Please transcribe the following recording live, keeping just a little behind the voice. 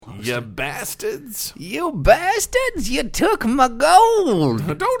almost. You bastards. You bastards, you took my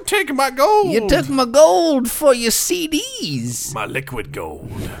gold. Don't take my gold. You took my gold for your CDs. My liquid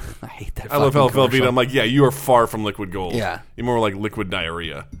gold. I hate that I love fucking Velveeta. commercial. I'm like, yeah, you are far from liquid gold. Yeah. You're more like liquid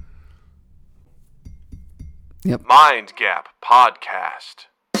diarrhea. Yep. Mind Gap Podcast.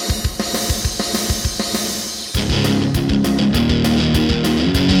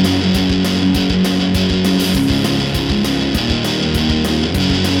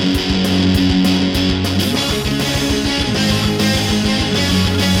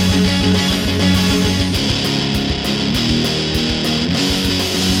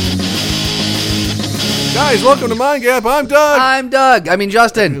 Guys, welcome to Mind Gap. I'm Doug. I'm Doug. I mean,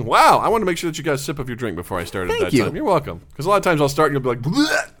 Justin. Wow, I wanted to make sure that you guys sip of your drink before I started Thank that you. time. You're welcome. Because a lot of times I'll start and you'll be like,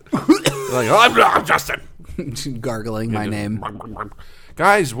 bleh. Like, oh, I'm Justin. Gargling my name.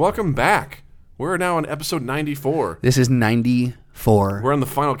 Guys, welcome back. We're now on episode 94. This is 94. We're on the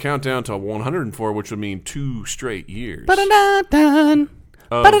final countdown to 104, which would mean 2 straight years. Ba-da-da-dun.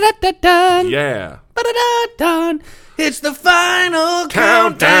 Oh. Ba-da-da-da-dun. Yeah. Ba-da-da-dun. It's the final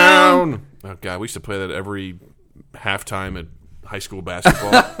Countdown. Oh, God, we used to play that every halftime at high school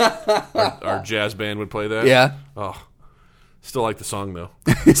basketball. our jazz band would play that. Yeah. Oh, still like the song, though.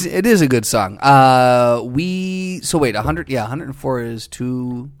 It is a good song. So wait, 100. Yeah, 104 is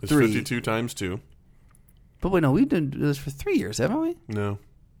 2, It's 3. 52 times 2. But wait, no, we did this for 3 years, haven't we? No.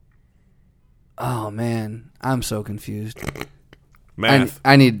 Oh man, I'm so confused. Math.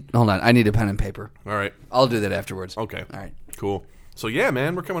 I need. Hold on. I need a pen and paper. All right. I'll do that afterwards. Okay. All right. Cool. So, yeah,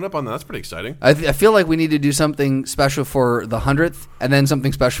 man, we're coming up on that. That's pretty exciting. I feel like we need to do something special for the 100th, and then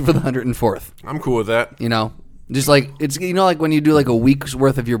something special for the 104th. I'm cool with that. You know, just like it's like when you do like a week's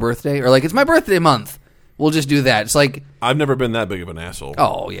worth of your birthday, or like it's my birthday month. We'll just do that. It's like, I've never been that big of an asshole.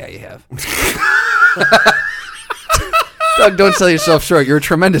 oh yeah, you have. Doug, don't sell yourself short. You're a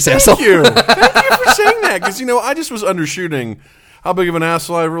tremendous asshole. Thank you. Thank you for saying that, because, I just was undershooting how big of an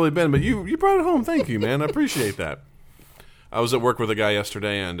asshole I've really been. But you brought it home. Thank you, man. I appreciate that. I was at work with a guy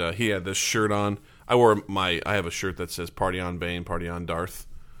yesterday, and he had this shirt on. I have a shirt that says "Party on Bane, Party on Darth."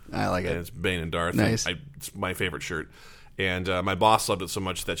 I like And it. it's Bane and Darth. Nice. And it's my favorite shirt. And my boss loved it so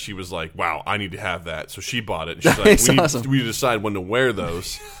much that she was like, "Wow, I need to have that." So she bought it. And she's That's like, awesome. we need to decide when to wear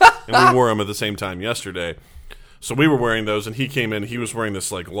those." And we wore them at the same time yesterday. So we were wearing those, and he came in. He was wearing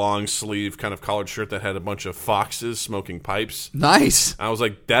this like long sleeve kind of collared shirt that had a bunch of foxes smoking pipes. Nice. I was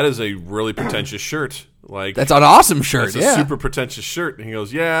like, "That is a really pretentious shirt. Like, That's an awesome shirt. it's a Yeah. super pretentious shirt." And he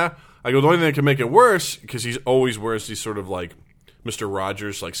goes, "Yeah." I go, "The only thing that can make it worse, because he always wears these sort of like Mr.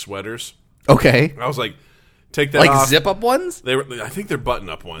 Rogers like sweaters." Okay. I was like, "Take that Like off." zip up ones. I think they're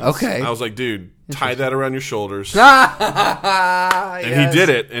button-up ones. Okay. I was like, "Dude, tie that around your shoulders." And And he did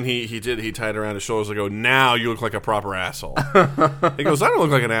it, and he tied it around his shoulders. I go, "Now you look like a proper asshole." He goes, "I don't look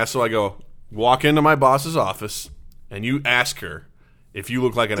like an asshole." I go, "Walk into my boss's office, and you ask her if you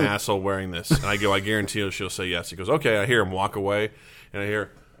look like an asshole wearing this." And I go, "I guarantee you she'll say yes." He goes, "Okay." I hear him walk away, and I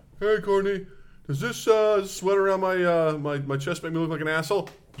hear, "Hey, Courtney, does this sweater around my chest make me look like an asshole?"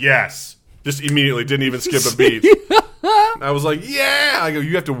 "Yes." Just immediately, didn't even skip a beat. I was like, "Yeah." I go,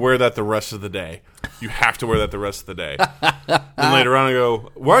 "You have to wear that the rest of the day. You have to wear that the rest of the day." And later on, I go,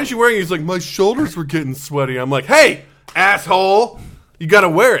 "Why aren't you wearing it?" He's like, "My shoulders were getting sweaty." I'm like, "Hey, asshole, you got to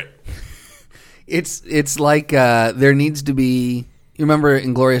wear it." It's like there needs to be. You remember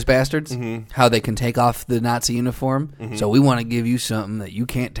Inglourious Bastards? Mm-hmm. How they can take off the Nazi uniform? Mm-hmm. So we want to give you something that you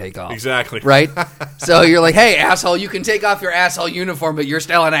can't take off. Exactly. Right? So you're like, "Hey, asshole, you can take off your asshole uniform, but you're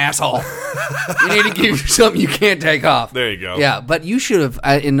still an asshole. You need to give you something you can't take off." There you go. Yeah, but you should have,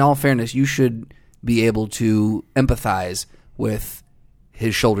 in all fairness, you should be able to empathize with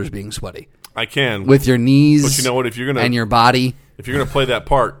his shoulders being sweaty. I can. With your knees But you know what? If you're gonna and your body. If you're gonna play that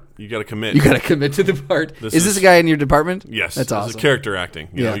part, you got to commit. You got to commit to the part. This is this a guy in your department? Yes. That's This awesome. is character acting.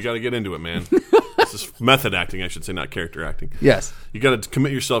 You know, Yeah. you got to get into it, man. This is method acting, I should say, not character acting. Yes. You got to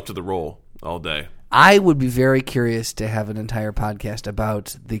commit yourself to the role all day. I would be very curious to have an entire podcast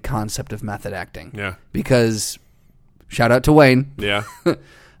about the concept of method acting. Yeah. Because shout out to Wayne. Yeah.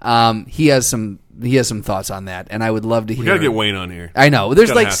 He has some thoughts on that, and I would love to hear. We got to get Wayne on here. I know. There's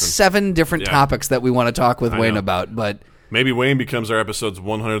Gotta like happen. 7 different Yeah. topics that we want to talk with I Wayne know. about, but Maybe Wayne becomes our episodes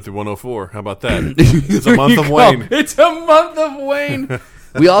 100 through 104. How about that? It's a month of Wayne. It's a month of Wayne.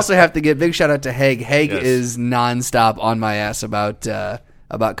 We also have to get big shout out to Haig. Haig Yes. is nonstop on my ass about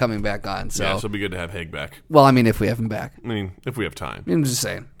coming back on. So, Yeah, so it'll be good to have Haig back. well, I mean, if we have him back, I mean, if we have time. I'm just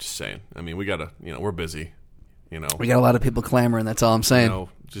saying. Just saying. I mean, we got to, we're busy. We got a lot of people clamoring. That's all I'm saying.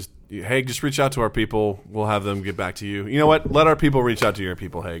 Just reach out to our people. We'll have them get back to you. You know what? Let our people reach out to your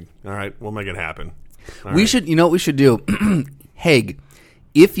people, Haig. All right? We'll make it happen. All We right? should, you know what we should do? Haig,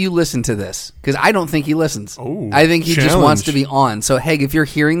 if you listen to this, because I don't think he listens. Oh, I think he just wants challenge. to be on. So, Heg, if you're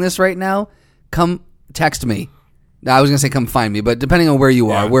hearing this right now, come text me. Now, I was going to say come find me, but depending on where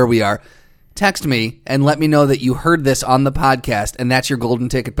you are, Yeah. where we are, text me and let me know that you heard this on the podcast, and that's your golden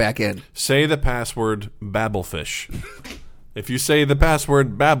ticket back in. Say the password Babblefish. If you say the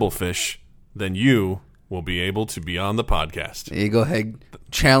password Babblefish, then you will be able to be on the podcast. There you go, Heg.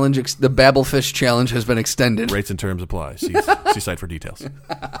 Challenge, the Babblefish challenge has been extended. Rates and terms apply. See site for details.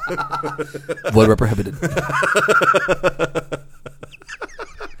 Void where prohibited.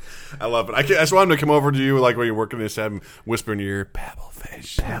 I love it. I just want him to come over to you, like when you're working this, have him whisper in your ear,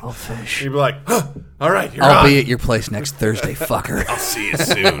 Babblefish. Babblefish. You'd be like, huh, all right, you're I'll on. be at your place next Thursday, fucker. I'll see you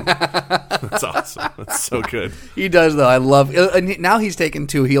soon. That's awesome. That's so good. He does, though. I love. And now he's taken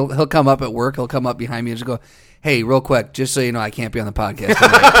two. He'll come up at work. He'll come up behind me and just go, "Hey, real quick, just so you know, I can't be on the podcast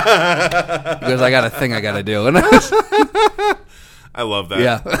tonight." He goes, "I got a thing I got to do." And I love that.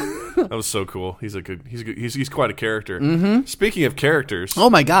 yeah. That was so cool. He's quite a character. Mm-hmm. Speaking of characters, Oh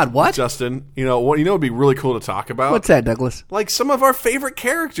my God! What? Justin, what would be really cool to talk about? What's that, Douglas? Like some of our favorite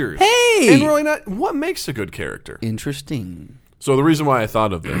characters. Hey! And really not what makes a good character. Interesting. So the reason why I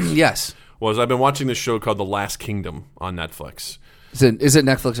thought of this Yes. was I've been watching this show called The Last Kingdom on Netflix. Is it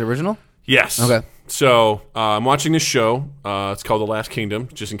Netflix original? Yes. Okay. So I'm watching this show. It's called The Last Kingdom,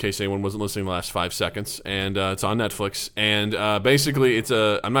 just in case anyone wasn't listening the last 5 seconds. And it's on Netflix. And basically,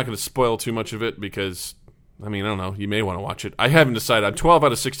 I'm not going to spoil too much of it because, I don't know. You may want to watch it. I haven't decided. I'm 12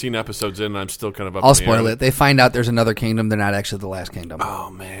 out of 16 episodes in, and I'm still kind of up I'll in the spoil air. it. They find out there's another kingdom. They're not actually the last kingdom.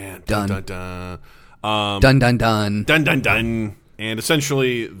 Oh, man. Done. Dun, dun, Dun dun dun. dun, dun, dun. And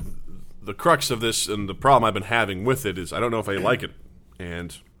essentially, the crux of this and the problem I've been having with it is I don't know if I like it.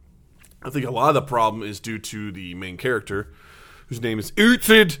 And I think a lot of the problem is due to the main character, whose name is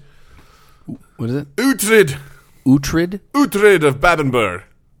Uhtred. What is it? Uhtred. Uhtred? Uhtred of Babenber.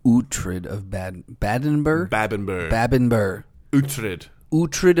 Uhtred of Badenber? Babenber. Babenber. Uhtred.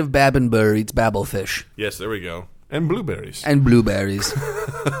 Uhtred of Babenber eats babblefish. Yes, there we go. And blueberries. And blueberries.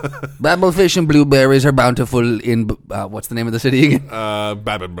 Babblefish and blueberries are bountiful in, what's the name of the city again?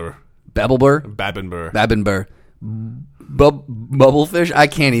 Babenber. Babblebur? Babenber. Babenber. Bubblefish? I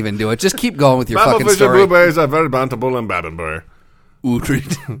can't even do it. Just keep going with your fucking Babenfish and story. blueberries are very bountiful in Babenber.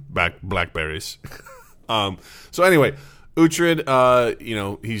 Uhtred. Blackberries. So anyway,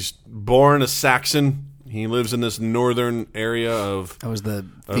 Uhtred, he's born a Saxon. He lives in this northern area of That was the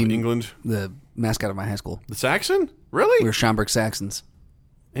of theme, England. the mascot of my high school. The Saxon? Really? We were Schaumburg Saxons.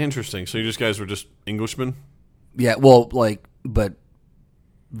 Interesting. So you just guys were just Englishmen? Yeah, well, but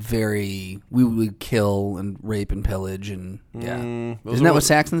we would kill and rape and pillage and yeah. those Isn't are that what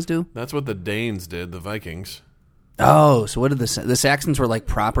Saxons do? That's what the Danes did, the Vikings. Oh, so what did the Saxons were like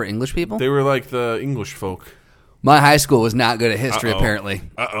proper English people? They were like the English folk. My high school was not good at history, Uh-oh. apparently.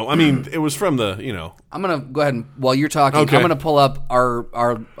 Uh-oh. It was from the, I'm gonna go ahead and while you're talking, Okay. I'm gonna pull up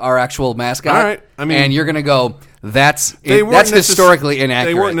our actual mascot. All right. and you're gonna go. That's weren't that's necess- historically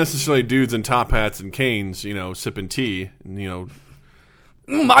inaccurate. They weren't necessarily dudes in top hats and canes, sipping tea. And,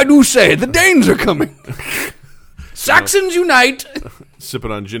 I do say the Danes are coming. Saxons unite. sipping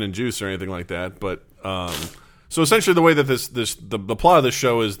on gin and juice or anything like that. But so essentially, the way that the plot of this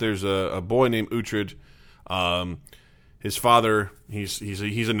show is, there's a boy named Uhtred. His father, he's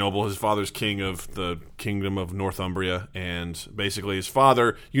a noble. His father's king of the kingdom of Northumbria, and basically his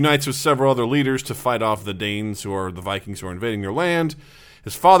father unites with several other leaders to fight off the Danes, who are the Vikings who are invading their land.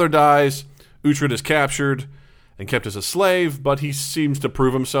 His father dies. Uhtred is captured and kept as a slave, but he seems to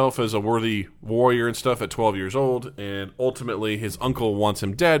prove himself as a worthy warrior and stuff at 12 years old, and ultimately his uncle wants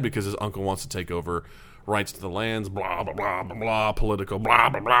him dead because his uncle wants to take over rights to the lands, blah, blah, blah, blah, blah, political, blah,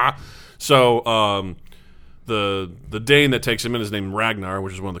 blah, blah. So, the Dane that takes him in is named Ragnar,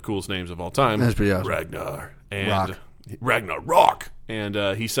 which is one of the coolest names of all time. That's pretty awesome. Ragnar. And Rock. Ragnar Rock. And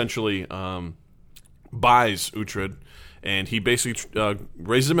he essentially buys Uhtred, and he basically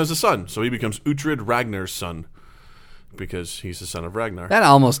raises him as a son. So he becomes Uhtred, Ragnar's son, because he's the son of Ragnar.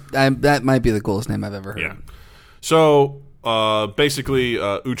 That might be the coolest name I've ever heard. Yeah. So basically,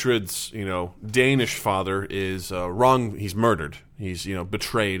 Uhtred's Danish father is wrong. He's murdered. He's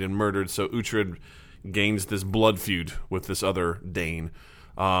betrayed and murdered. So Uhtred gains this blood feud with this other Dane.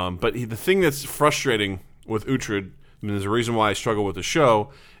 But the thing that's frustrating with Uhtred, and there's a reason why I struggle with the show,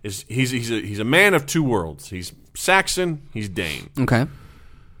 is he's a man of two worlds. He's Saxon. He's Dane. Okay.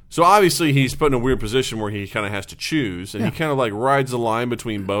 So obviously he's put in a weird position where he kind of has to choose, and he kind of like rides the line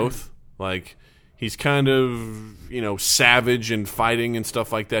between both. Like He's kind of, savage and fighting and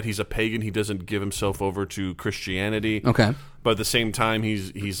stuff like that. He's a pagan. He doesn't give himself over to Christianity. Okay. But at the same time,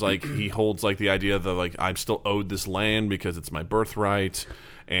 he's like, he holds like the idea that like I'm still owed this land because it's my birthright,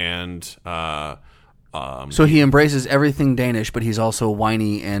 and so he embraces everything Danish, but he's also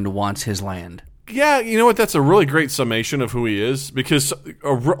whiny and wants his land. Yeah, you know what? That's a really great summation of who he is, because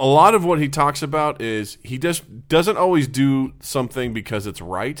a lot of what he talks about is he just doesn't always do something because it's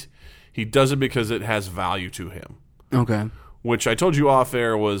right. He does it because it has value to him. Okay. Which I told you off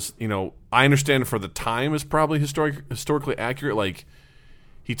air was, I understand for the time is probably historically accurate. Like,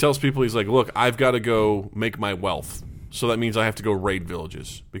 he tells people, he's like, look, I've got to go make my wealth. So that means I have to go raid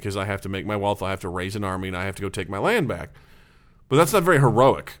villages. Because I have to make my wealth, I have to raise an army, and I have to go take my land back. But that's not very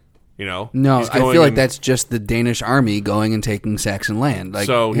heroic, No, He's I feel like that's just the Danish army going and taking Saxon land. Like,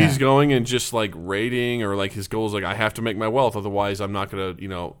 so he's going and just like raiding, or like his goal is like, I have to make my wealth, otherwise I'm not going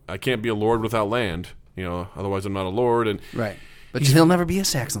to, I can't be a lord without land. Otherwise I'm not a lord. And right. But he'll never be a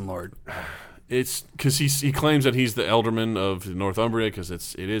Saxon lord. It's because he claims that he's the alderman of Northumbria because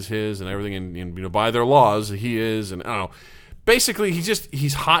it is his and everything, and by their laws he is, and I don't know. Basically,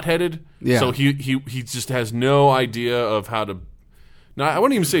 he's hot headed. Yeah. So he just has no idea of how to. Now, I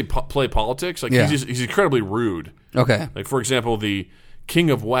wouldn't even say play politics. Like he's incredibly rude. Okay. Like, for example, the King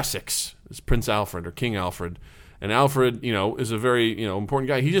of Wessex is Prince Alfred or King Alfred. And Alfred, is a very, important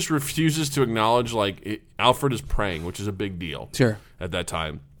guy. He just refuses to acknowledge, Alfred is praying, which is a big deal. Sure. At that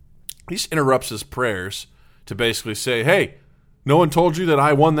time. He just interrupts his prayers to basically say, hey, no one told you that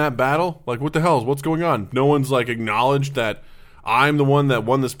I won that battle? Like, what the hell? What's going on? No one's, acknowledged that I'm the one that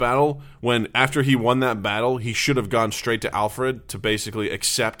won this battle, when after he won that battle, he should have gone straight to Alfred to basically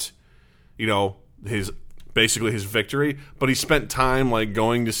accept, his victory. But he spent time,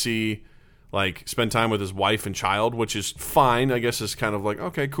 going to see... spend time with his wife and child, which is fine. I guess it's kind of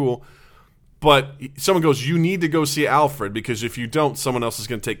okay, cool. But someone goes, you need to go see Alfred, because if you don't, someone else is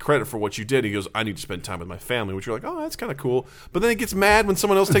going to take credit for what you did. He goes, I need to spend time with my family, which you're like, oh, that's kind of cool. But then he gets mad when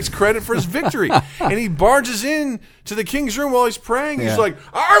someone else takes credit for his victory. And he barges in to the king's room while he's praying. He's like,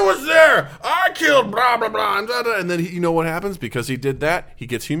 I was there. I killed blah, blah, blah. And then you know what happens? Because he did that, he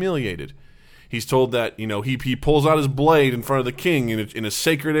gets humiliated. He's told that, he pulls out his blade in front of the king in a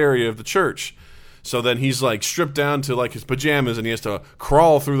sacred area of the church. So then he's stripped down to his pajamas, and he has to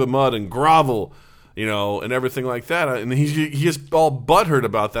crawl through the mud and grovel, and everything like that. And he is all butthurt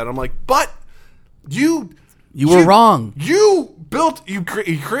about that. I'm like, but you were wrong. He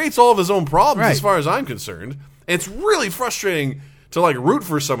creates all of his own problems, right, as far as I'm concerned. It's really frustrating to root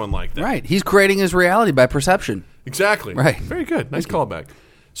for someone like that. Right. He's creating his reality by perception. Exactly. Right. Very good. Nice callback.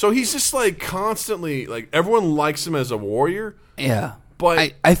 So he's just constantly everyone likes him as a warrior. Yeah.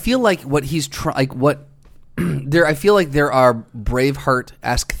 But I feel like what he's I feel like there are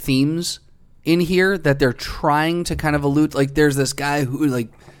Braveheart-esque themes in here that they're trying to kind of allude. There's this guy who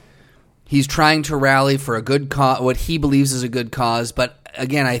he's trying to rally for a good cause, what he believes is a good cause. But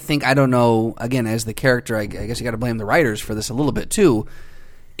again, I don't know. Again, as the character, I guess you got to blame the writers for this a little bit too.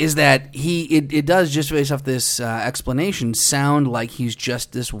 Is that it does, just based off this explanation, sound like he's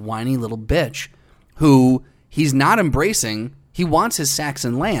just this whiny little bitch who he's not embracing. He wants his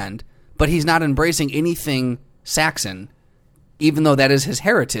Saxon land, but he's not embracing anything Saxon, even though that is his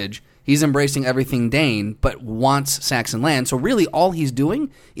heritage. He's embracing everything Dane, but wants Saxon land. So really all he's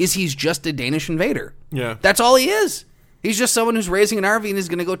doing is he's just a Danish invader. Yeah. That's all he is. He's just someone who's raising an army and is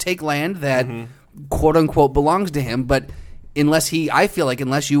going to go take land that quote-unquote belongs to him, but I feel like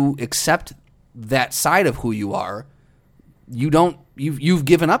unless you accept that side of who you are, you've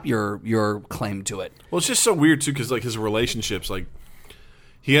given up your claim to it. Well, it's just so weird too, because his relationships,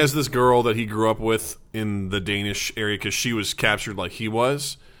 he has this girl that he grew up with in the Danish area because she was captured like he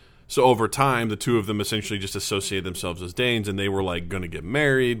was. So over time, the two of them essentially just associated themselves as Danes, and they were going to get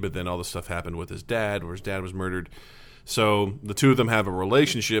married. But then all this stuff happened with his dad, where his dad was murdered. So the two of them have a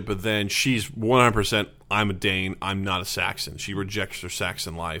relationship, but then she's 100%, I'm a Dane, I'm not a Saxon. She rejects her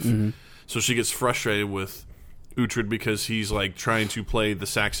Saxon life. Mm-hmm. So she gets frustrated with Uhtred because he's trying to play the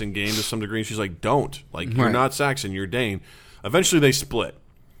Saxon game to some degree. And she's like, don't. You're not Saxon, you're Dane. Eventually they split.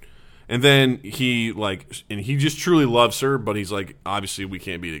 And then he he just truly loves her, but he's obviously we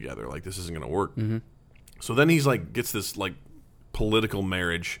can't be together. This isn't going to work. Mm-hmm. So then he's gets this political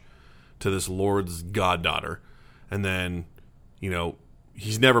marriage to this lord's goddaughter. And then,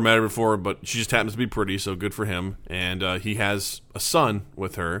 he's never met her before, but she just happens to be pretty, so good for him. And he has a son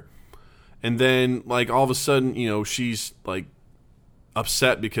with her. And then, all of a sudden, she's,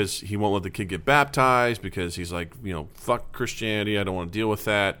 upset because he won't let the kid get baptized, because he's fuck Christianity, I don't want to deal with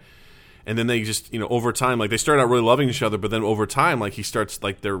that. And then they just, over time, like they start out really loving each other, but then over time, like he starts,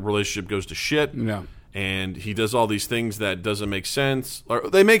 like their relationship goes to shit. Yeah. And he does all these things that doesn't make sense. Or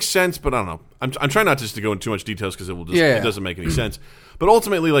they make sense, but I don't know. I'm trying not just to go into too much details because it doesn't make any sense. But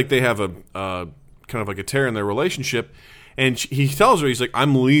ultimately, like they have a kind of like a tear in their relationship. And he tells her, he's like,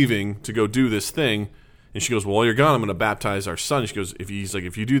 I'm leaving to go do this thing. And she goes, well, while you're gone, I'm going to baptize our son. She goes, if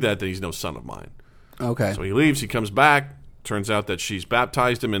you do that, then he's no son of mine. Okay. So he leaves. He comes back. Turns out that she's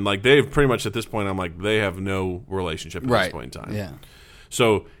baptized him, and like they've pretty much at this point, I'm like they have no relationship at this point in time. Yeah.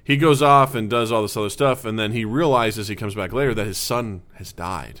 So he goes off and does all this other stuff, and then he realizes he comes back later that his son has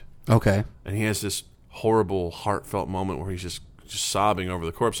died. Okay. And he has this horrible, heartfelt moment where he's just sobbing over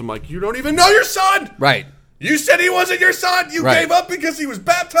the corpse. I'm like, you don't even know your son. Right. You said he wasn't your son. You Right. gave up because he was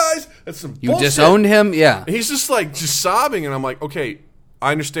baptized. That's some You bullshit. disowned him. Yeah. And he's just sobbing, and I'm like, okay.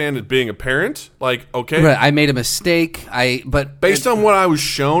 I understand it being a parent, like, okay. Right. I made a mistake. But Based on what I was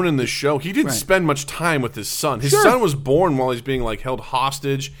shown in this show, he didn't Right. spend much time with his son. His Sure. son was born while he's being like held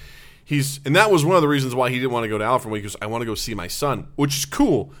hostage. And that was one of the reasons why he didn't want to go to Alfred. He goes, I want to go see my son, which is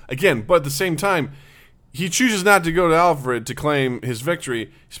cool. Again, but at the same time, he chooses not to go to Alfred to claim his victory.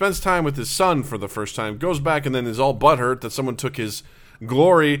 He spends time with his son for the first time, goes back, and then is all butthurt that someone took his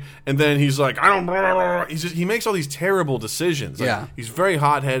glory, and then he's like, I don't. Blah, blah. He makes all these terrible decisions. Like, Yeah. he's very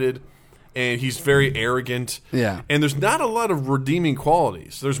hot-headed, and he's very arrogant. Yeah. And there's not a lot of redeeming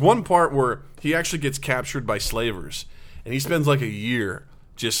qualities. There's one part where he actually gets captured by slavers, and he spends like a year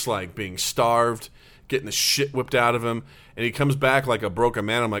just like being starved, getting the shit whipped out of him, and he comes back like a broken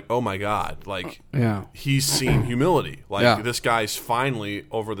man. I'm like, oh my God, like Yeah. he's seen humility. Like Yeah. this guy's finally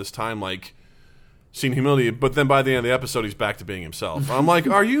over this time like seen humility, but then by the end of the episode he's back to being himself. I'm like,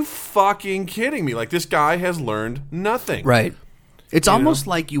 are you fucking kidding me? Like this guy has learned nothing. Right. It's almost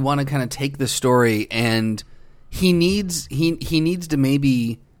like you want to kind of take the story, and he needs to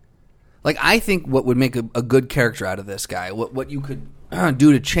maybe, like, I think what would make a good character out of this guy, what you could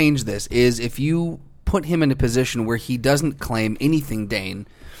do to change this is if you put him in a position where he doesn't claim anything Dane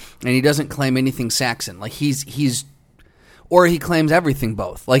and he doesn't claim anything Saxon. Like he's or he claims everything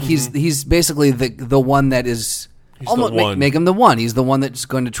both. Like he's basically the one that is almost the one. make him the one. He's the one that's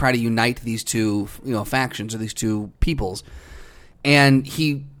going to try to unite these two, factions or these two peoples. And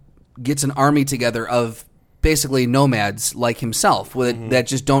he gets an army together of basically nomads like himself that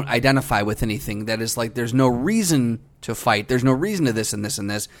just don't identify with anything. That is like, there's no reason to fight. There's no reason to this and this and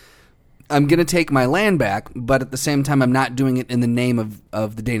this. I'm going to take my land back, but at the same time, I'm not doing it in the name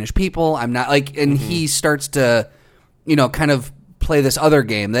of the Danish people. I'm not like, and he starts to, kind of play this other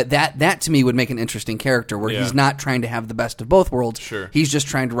game. That to me would make an interesting character where he's not trying to have the best of both worlds. Sure. He's just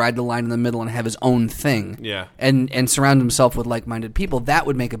trying to ride the line in the middle and have his own thing. Yeah. And surround himself with like-minded people. That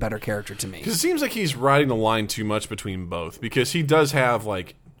would make a better character to me. Because it seems like he's riding the line too much between both. Because he does have,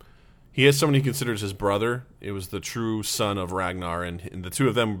 like, he has someone he considers his brother. It was the true son of Ragnar, and the two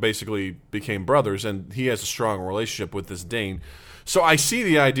of them basically became brothers, and he has a strong relationship with this Dane. So I see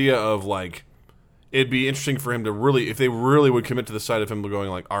the idea of, like, it'd be interesting for him to really, if they really would commit to the side of him going,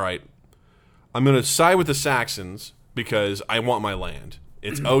 like, all right, I'm going to side with the Saxons because I want my land.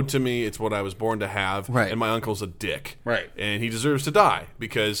 It's owed to me. It's what I was born to have. Right. And my uncle's a dick. Right. And he deserves to die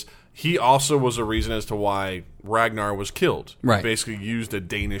because he also was a reason as to why Ragnar was killed. Right. He basically used a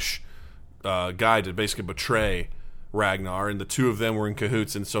Danish guy to basically betray Ragnar, and the two of them were in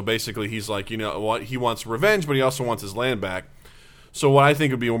cahoots. And so basically he's like, you know what? He wants revenge, but he also wants his land back. So what I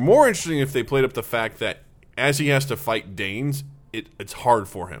think would be more interesting if they played up the fact that as he has to fight Danes, it's hard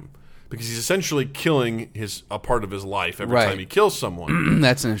for him. Because he's essentially killing a part of his life every Right. time he kills someone.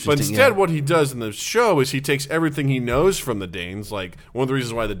 That's an interesting. But instead, what he does in the show is he takes everything he knows from the Danes. Like, one of the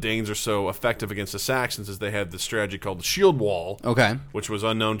reasons why the Danes are so effective against the Saxons is they have this strategy called the shield wall. Okay. Which was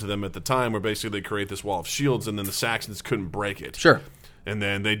unknown to them at the time, where basically they create this wall of shields, and then the Saxons couldn't break it. Sure. And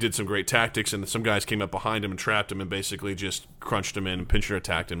then they did some great tactics, and some guys came up behind him and trapped him and basically just crunched him in and pincher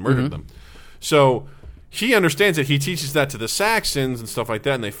attacked and murdered them. So he understands it. He teaches that to the Saxons and stuff like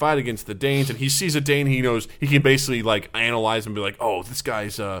that, and they fight against the Danes. And he sees a Dane, he knows he can basically like analyze and be like, "Oh, this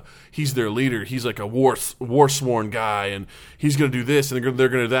guy's he's their leader. He's like a war-sworn guy, and he's going to do this, and they're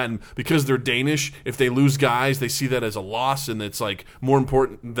going to do that." And because they're Danish, if they lose guys, they see that as a loss, and it's like more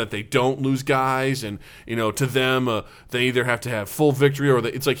important that they don't lose guys. And to them, they either have to have full victory or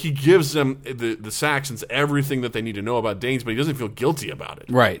it's like he gives them the Saxons everything that they need to know about Danes, but he doesn't feel guilty about it.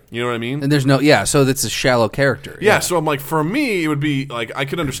 Right. You know what I mean? And there's so that's a shallow character. Yeah, so I'm like, for me, it would be like, I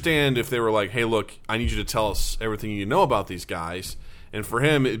could understand if they were like, hey, look, I need you to tell us everything you know about these guys. And for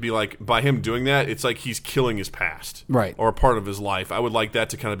him, it'd be like, by him doing that, it's like he's killing his past. Right. Or a part of his life. I would like that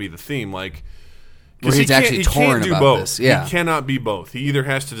to kind of be the theme. Like, Where he's actually torn about both. this. Yeah. He cannot be both. He either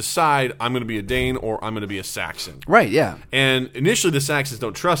has to decide, I'm going to be a Dane or I'm going to be a Saxon. Right, yeah. And initially the Saxons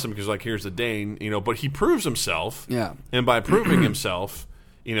don't trust him because, like, here's the Dane, but he proves himself. Yeah. And by proving himself,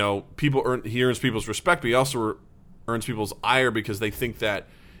 he earns people's respect, but he also earns people's ire because they think that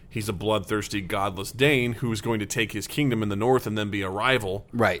he's a bloodthirsty, godless Dane who is going to take his kingdom in the north and then be a rival.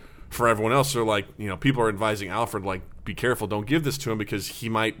 Right. For everyone else. So, like, people are advising Alfred, like, be careful, don't give this to him because he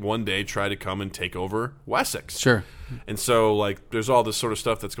might one day try to come and take over Wessex. Sure. And so, like, there's all this sort of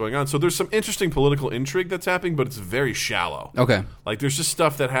stuff that's going on. So there's some interesting political intrigue that's happening, but it's very shallow. Okay. Like, there's just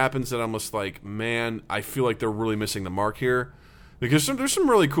stuff that happens that I'm just like, man, I feel like they're really missing the mark here. Because there's some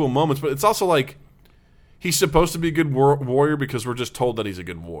really cool moments, but it's also like, he's supposed to be a good warrior because we're just told that he's a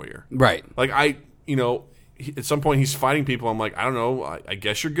good warrior. Right. Like, at some point he's fighting people. I'm like, I don't know. I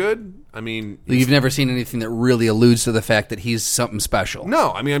guess you're good. I mean, You've never seen anything that really alludes to the fact that he's something special.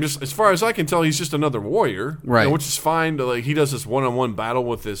 no. I mean, I'm just, as far as I can tell, he's just another warrior, Right. Which is fine. Like, he does this one-on-one battle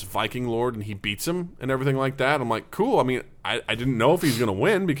with this Viking lord, and he beats him and everything like that. I'm like, cool. I mean, I didn't know if he's going to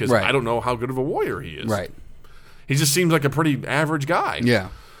win because Right. I don't know how good of a warrior he is. Right. He just seems like a pretty average guy. Yeah.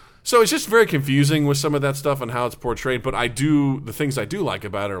 So it's just very confusing with some of that stuff and how it's portrayed. But the things I do like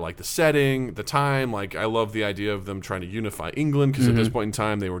about it are like the setting, the time. Like, I love the idea of them trying to unify England because at this point in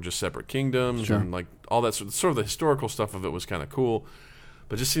time they were just separate kingdoms. Sure. And like all that sort of the historical stuff of it was kind of cool.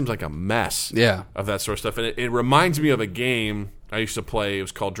 But it just seems like a mess Yeah. of that sort of stuff. And it reminds me of a game I used to play. It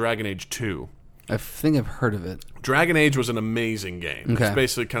was called Dragon Age 2. I think I've heard of it. Dragon Age was an amazing game. Okay. It's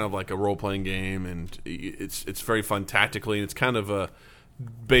basically kind of like a role-playing game, and it's very fun tactically, and it's kind of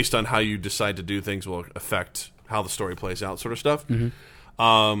based on how you decide to do things will affect how the story plays out, sort of stuff.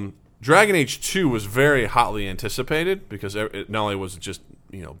 Dragon Age 2 was very hotly anticipated because it not only was it just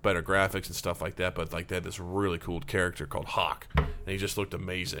better graphics and stuff like that, but like they had this really cool character called Hawk, and he just looked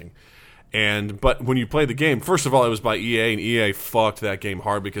amazing. But when you play the game, first of all, it was by EA, and EA fucked that game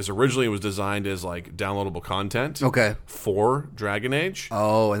hard because originally it was designed as like downloadable content Okay. for Dragon Age.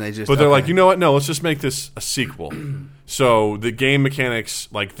 Oh, and they just... But they're okay. like, you know what? No, let's just make this a sequel. So the game mechanics,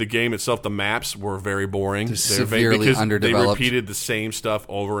 like the game itself, the maps were very boring. Just They're severely because they underdeveloped. repeated the same stuff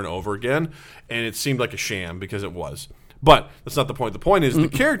over and over again, and it seemed like a sham because it was. But that's not the point. The point is the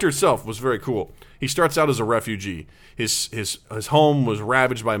character itself was very cool. He starts out as a refugee. His home was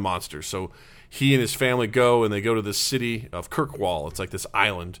ravaged by monsters, so he and his family go to this city of Kirkwall. It's like this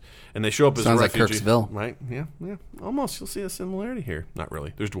island, and they show up as Sounds a like refugee. Kirksville. Right? Yeah, almost. You'll see a similarity here. Not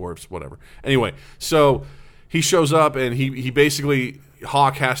really. There's dwarves, whatever. Anyway, so he shows up, and he basically,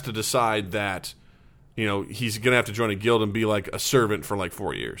 Hawk has to decide that he's gonna have to join a guild and be like a servant for like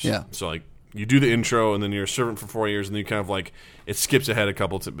 4 years. Yeah. So like, you do the intro, and then you're a servant for 4 years, and then you kind of like, it skips ahead a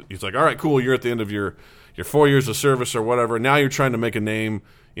couple. He's like, all right, cool, you're at the end of your 4 years of service or whatever. Now you're trying to make a name,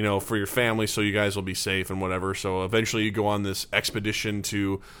 for your family, so you guys will be safe and whatever. So eventually you go on this expedition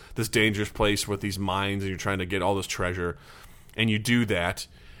to this dangerous place with these mines, and you're trying to get all this treasure, and you do that.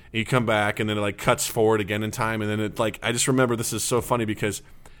 And you come back, and then it like cuts forward again in time, and then it like, I just remember this is so funny because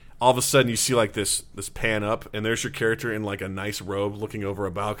all of a sudden you see like this pan up, and there's your character in like a nice robe looking over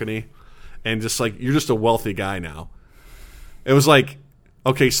a balcony. And just like, you're just a wealthy guy now. It was like,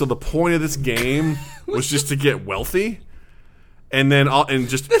 okay, so the point of this game was just to get wealthy, and then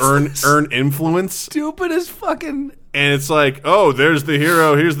just earn influence. Stupidest fucking... And it's like, oh, there's the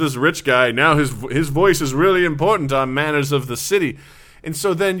hero. Here's this rich guy. Now his voice is really important on matters of the city. And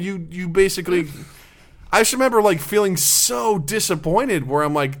so then you basically, I just remember like feeling so disappointed where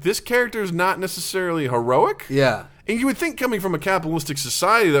I'm like, this character is not necessarily heroic. Yeah. And you would think coming from a capitalistic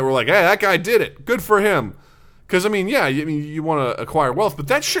society that we're like, hey, that guy did it. Good for him. Because, you want to acquire wealth, but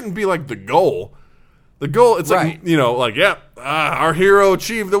that shouldn't be like the goal. The goal, it's Right. like, our hero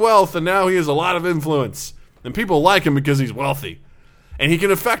achieved the wealth, and now he has a lot of influence. And people like him because he's wealthy. And he can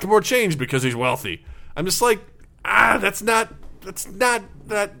affect more change because he's wealthy. I'm just like, that's not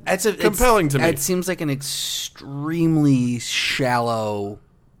that compelling to me. It seems like an extremely shallow...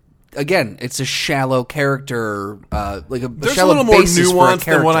 Again, it's a shallow character, like a There's a shallow little more basis for a nuance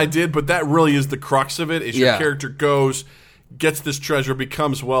than what character. I did, but that really is the crux of it. Is your Yeah. character goes, gets this treasure,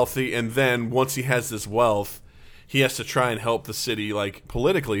 becomes wealthy, and then once he has this wealth, he has to try and help the city, like,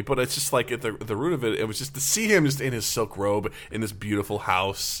 politically. But it's just like at the root of it, it was just to see him just in his silk robe in this beautiful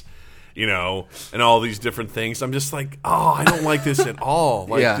house, and all these different things. I'm just like, oh, I don't like this at all.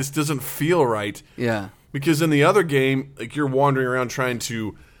 Like, Yeah. this doesn't feel right. Yeah. Because in the other game, like, you're wandering around trying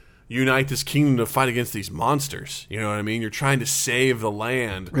to unite this kingdom to fight against these monsters. You know what I mean? You're trying to save the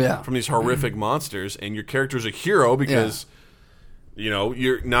land from these horrific monsters, and your character's a hero because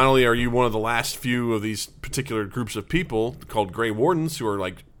you're not only are you one of the last few of these particular groups of people called Grey Wardens who are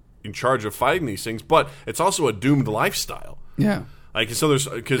like in charge of fighting these things, but it's also a doomed lifestyle. Yeah. Like, so there's,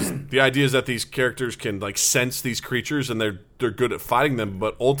 because the idea is that these characters can like sense these creatures and they're good at fighting them,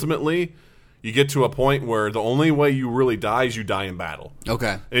 but ultimately you get to a point where the only way you really die is you die in battle.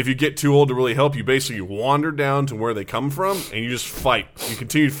 Okay. And if you get too old to really help, you basically wander down to where they come from and you just fight. You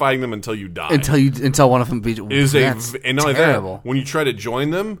continue fighting them until you die. Until one of them beats. And not only that, when you try to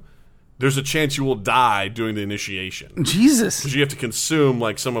join them, there's a chance you will die doing the initiation. Jesus. Because you have to consume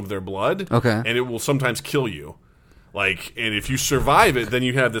like some of their blood. Okay. And it will sometimes kill you. Like, and if you survive it, then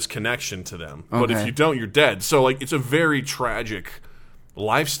you have this connection to them. But if you don't, you're dead. So like, it's a very tragic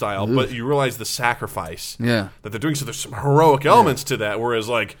lifestyle, but you realize the sacrifice that they're doing. So there's some heroic elements to that. Whereas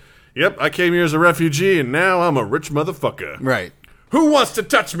like, yep, I came here as a refugee and now I'm a rich motherfucker. Right. Who wants to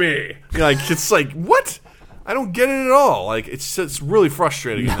touch me? Like, it's like, what? I don't get it at all. Like, it's really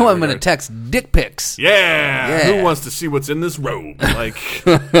frustrating. Now I'm going to text dick pics. Yeah. Who wants to see what's in this robe? Like,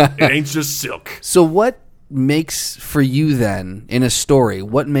 it ain't just silk. So what makes for you then in a story?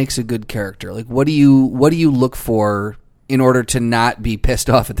 What makes a good character? Like, what do you look for in order to not be pissed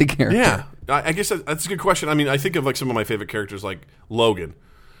off at the character? Yeah, I guess that's a good question. I mean, I think of like some of my favorite characters, like Logan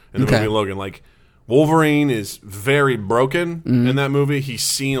in the movie Logan. Like, Wolverine is very broken in that movie. He's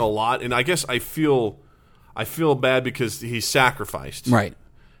seen a lot, and I guess I feel bad because he's sacrificed, right?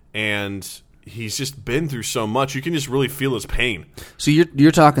 And he's just been through so much. You can just really feel his pain. So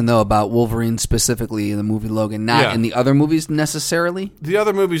you're talking though about Wolverine specifically in the movie Logan, not in the other movies necessarily. The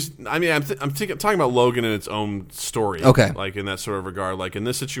other movies, I mean, I'm talking about Logan in its own story. Okay, like in that sort of regard. Like in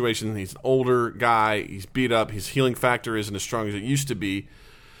this situation, he's an older guy. He's beat up. His healing factor isn't as strong as it used to be.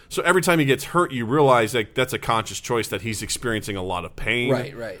 So every time he gets hurt, you realize that that's a conscious choice, that he's experiencing a lot of pain,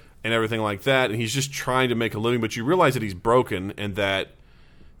 right, and everything like that. And he's just trying to make a living. But you realize that he's broken and that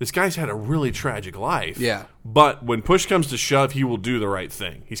this guy's had a really tragic life. Yeah. But when push comes to shove, he will do the right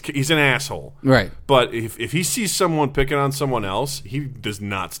thing. He's an asshole. Right. But if he sees someone picking on someone else, he does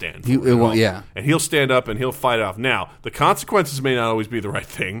not stand for it. Yeah. And he'll stand up and he'll fight it off. Now, the consequences may not always be the right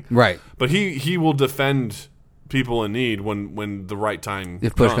thing. Right. But he will defend people in need when the right time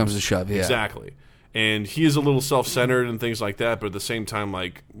if push comes to shove. Yeah. Exactly. And he is a little self-centered and things like that, but at the same time,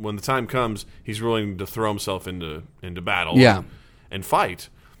 like, when the time comes, he's willing to throw himself into battle and fight.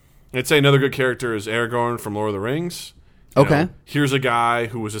 I'd say another good character is Aragorn from Lord of the Rings. You know, here's a guy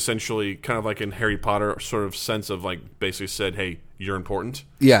who was essentially kind of like in Harry Potter sort of sense of like basically said, hey, you're important.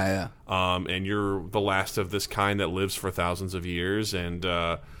 Yeah. And you're the last of this kind that lives for thousands of years. And,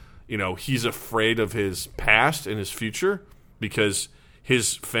 he's afraid of his past and his future because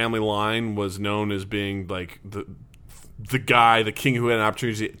his family line was known as being like the guy, the king who had an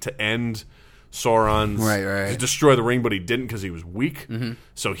opportunity to end Sauron's to destroy the ring, but he didn't because he was weak. Mm-hmm.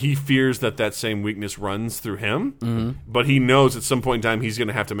 So he fears that same weakness runs through him. Mm-hmm. But he knows at some point in time he's going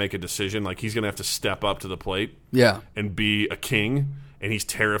to have to make a decision. Like, he's going to have to step up to the plate and be a king. And he's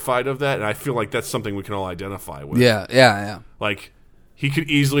terrified of that. And I feel like that's something we can all identify with. Yeah. Like, he could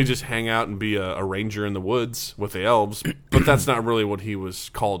easily just hang out and be a ranger in the woods with the elves, but that's not really what he was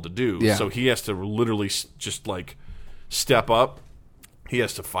called to do. Yeah. So he has to literally just, like, step up. He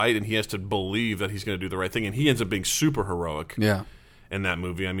has to fight, and he has to believe that he's going to do the right thing. And he ends up being super heroic in that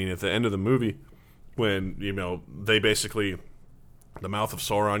movie. I mean, at the end of the movie, when, they basically, the mouth of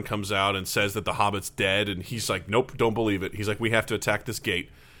Sauron comes out and says that the Hobbit's dead, and he's like, nope, don't believe it. He's like, we have to attack this gate.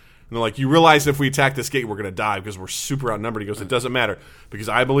 And they're like, you realize if we attack this gate, we're going to die because we're super outnumbered. He goes, it doesn't matter because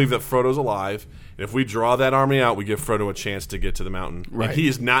I believe that Frodo's alive. And if we draw that army out, we give Frodo a chance to get to the mountain. Right. And he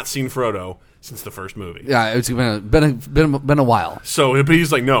has not seen Frodo since the first movie. Yeah, it's been a while. So, but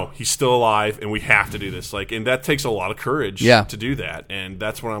he's like, no, he's still alive, and we have to do this. Like, and that takes a lot of courage to do that. And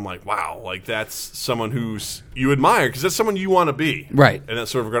that's when I'm like, wow, like that's someone who's you admire because that's someone you want to be, right? And that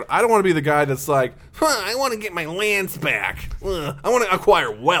sort of regard. I don't want to be the guy that's like, I want to get my lands back. I want to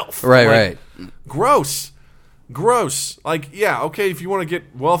acquire wealth. Right. Gross. Like, yeah, okay, if you want to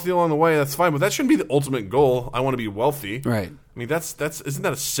get wealthy along the way, that's fine, but that shouldn't be the ultimate goal. I want to be wealthy. Right. I mean, that's isn't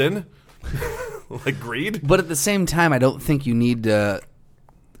that a sin? Like greed? But at the same time, I don't think you need to...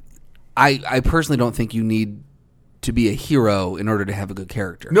 I personally don't think you need to be a hero in order to have a good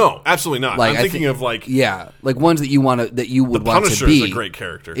character. No, absolutely not. Like, I'm thinking of like... Yeah, like ones that you would want to be. The Punisher is a great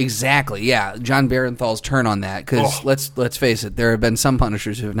character. Exactly, yeah. John Barenthal's turn on that, because let's face it, there have been some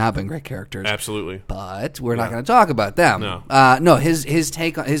Punishers who have not been great characters. Absolutely. But we're not going to talk about them. No. No, his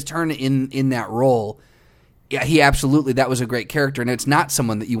take on his turn in that role, yeah, he absolutely, that was a great character, and it's not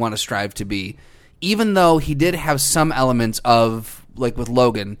someone that you want to strive to be. Even though he did have some elements of, like with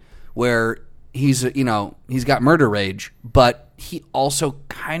Logan, where he's got murder rage, but he also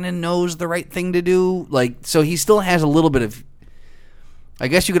kind of knows the right thing to do. Like, so he still has a little bit of, I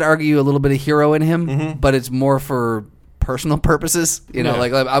guess you could argue a little bit of hero in him, but it's more for personal purposes. You know, Yeah.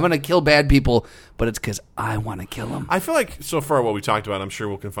 like I'm going to kill bad people, but it's because I want to kill them. I feel like so far what we talked about, I'm sure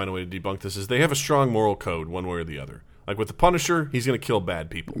we can find a way to debunk this, is they have a strong moral code one way or the other. Like with the Punisher, he's going to kill bad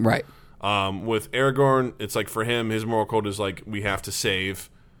people. Right. With Aragorn, it's like for him, his moral code is like we have to save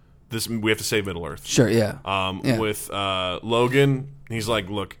Middle Earth. Sure, yeah. Yeah. With Logan, he's like,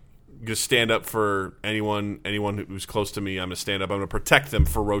 look, just stand up for anyone who's close to me. I'm going to stand up. I'm going to protect them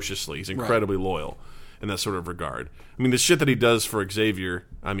ferociously. He's incredibly loyal in that sort of regard. I mean, the shit that he does for Xavier,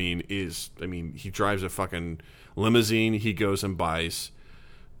 he drives a fucking limousine. He goes and buys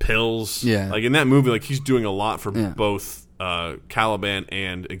pills. Yeah. Like in that movie, like he's doing a lot for both Caliban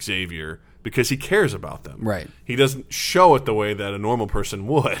and Xavier because he cares about them. Right. He doesn't show it the way that a normal person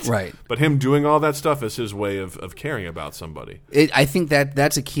would. Right. But him doing all that stuff is his way of caring about somebody. I think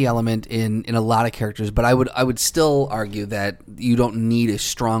that's a key element in a lot of characters, but I would still argue that you don't need a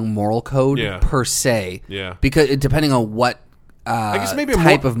strong moral code per se. Yeah. Because depending on what I guess maybe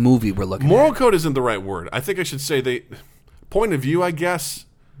type of movie we're looking moral at. code isn't the right word. I think I should say point of view, I guess.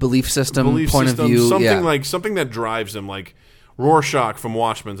 Belief system, point of view. Something that drives them, like Rorschach from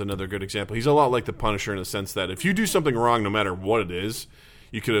Watchmen's another good example. He's a lot like the Punisher in the sense that if you do something wrong, no matter what it is,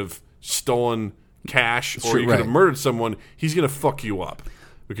 you could have stolen cash or you could have murdered someone, he's going to fuck you up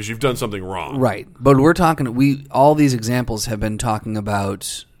because you've done something wrong. Right. But we're talking, all these examples have been talking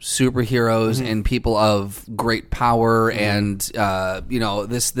about superheroes and people of great power and,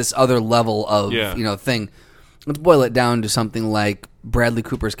 this other level of, thing. Let's boil it down to something like Bradley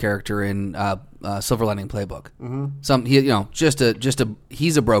Cooper's character in Silver Lining Playbook.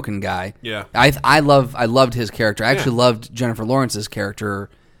 He's a broken guy. Yeah. I loved his character. I actually loved Jennifer Lawrence's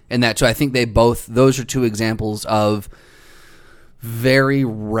character in that. So I think those are two examples of very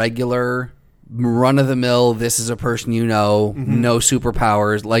regular, run-of-the-mill, this is a person no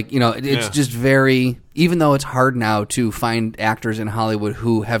superpowers. Like, it's just very... Even though it's hard now to find actors in Hollywood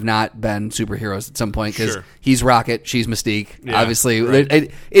who have not been superheroes at some point, because he's Rocket, she's Mystique, obviously.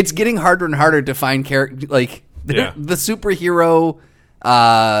 Right. It's getting harder and harder to find character like the superhero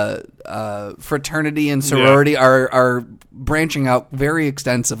fraternity and sorority are branching out very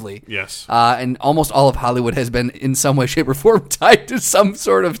extensively. Yes. And almost all of Hollywood has been in some way, shape, or form tied to some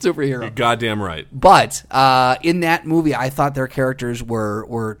sort of superhero. You're goddamn right. But in that movie, I thought their characters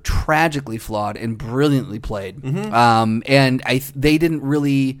were tragically flawed and brilliantly played. And they didn't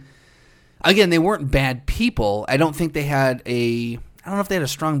really... Again, they weren't bad people. I don't think they had I don't know if they had a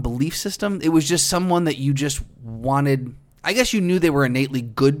strong belief system. It was just someone that you just wanted... I guess you knew they were innately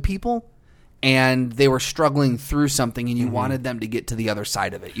good people, and they were struggling through something, and you wanted them to get to the other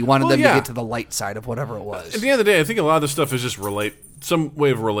side of it. You wanted them to get to the light side of whatever it was. At the end of the day, I think a lot of this stuff is just some way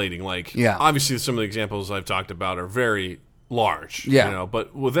of relating. Like, obviously, some of the examples I've talked about are very large. Yeah.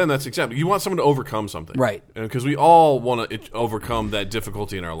 But then that's exactly you want someone to overcome something, right? Because we all want to overcome that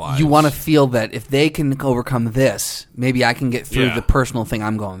difficulty in our lives. You want to feel that if they can overcome this, maybe I can get through the personal thing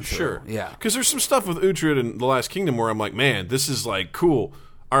I'm going through. Sure. Yeah. Because there's some stuff with Uhtred and The Last Kingdom where I'm like, man, this is like cool.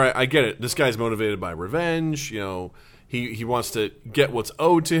 All right, I get it. This guy's motivated by revenge. He wants to get what's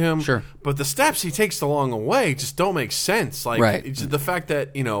owed to him. Sure. But the steps he takes along the way just don't make sense. Like it's the fact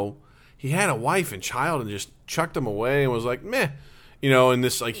that he had a wife and child and just chucked them away and was like, meh. And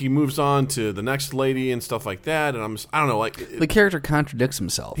this, like, he moves on to the next lady and stuff like that, and I don't know, like... The character contradicts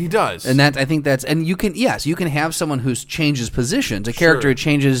himself. He does. And I think that's... And you can have someone who changes positions, a character who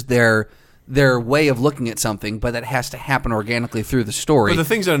changes their way of looking at something, but that has to happen organically through the story. But the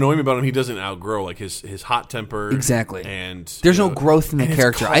things that annoy me about him, he doesn't outgrow, like his hot temper. Exactly. And there's no growth in the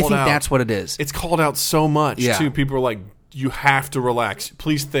character. I think that's what it is. It's called out so much, too. People are like, you have to relax.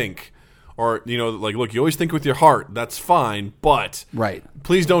 Please think. Or, like, look, you always think with your heart. That's fine, but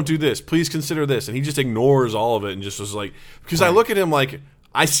please don't do this. Please consider this. And he just ignores all of it and just was like... Because I look at him like...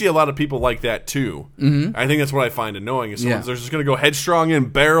 I see a lot of people like that, too. Mm-hmm. I think that's what I find annoying. Is someone's just going to go headstrong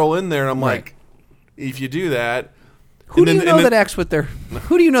and barrel in there. And I'm like, if you do that... Who do you know that acts with their...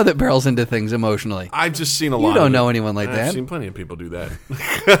 Who do you know that barrels into things emotionally? I've just seen a lot of You don't know anyone like that. I've seen plenty of people do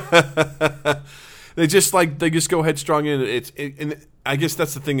that. They just go headstrong in. And I guess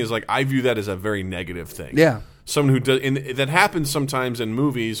that's the thing is like I view that as a very negative thing. Yeah, someone who does, and that happens sometimes in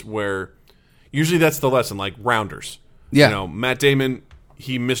movies where usually that's the lesson, like Rounders. Yeah, Matt Damon,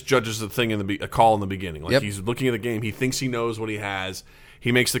 he misjudges the thing a call in the beginning. Like he's looking at the game, he thinks he knows what he has.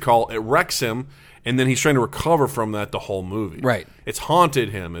 He makes the call, it wrecks him, and then he's trying to recover from that the whole movie. Right, it's haunted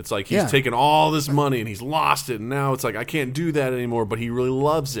him. It's like he's taken all this money and he's lost it, and now it's like I can't do that anymore. But he really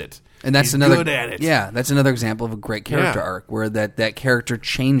loves it. And that's He's good at it. Yeah, that's another example of a great character arc where that character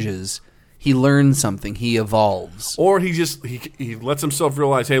changes he learns something, he evolves. Or he lets himself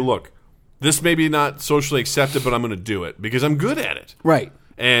realize, hey, look, this may be not socially accepted, but I'm going to do it because I'm good at it. Right.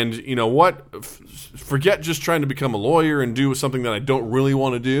 And you know what? Forget just trying to become a lawyer and do something that I don't really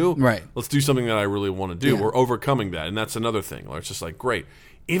want to do. Right. Let's do something that I really want to do. Yeah. We're overcoming that, and that's another thing. Where it's just like, great.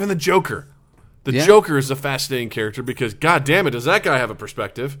 Even the Joker. The Yeah. Joker is a fascinating character because, god damn it, does that guy have a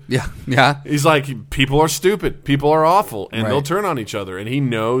perspective? Yeah. Yeah. He's like, people are stupid, people are awful, and Right. they'll turn on each other. And he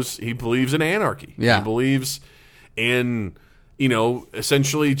believes in anarchy. Yeah. He believes in,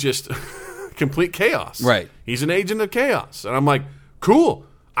 essentially just complete chaos. Right. He's an agent of chaos. And I'm like, cool.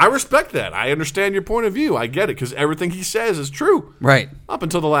 I respect that. I understand your point of view. I get it because everything he says is true. Right. Up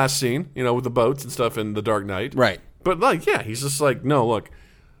until the last scene, with the boats and stuff in The Dark Knight. Right. But he's just like, no, look,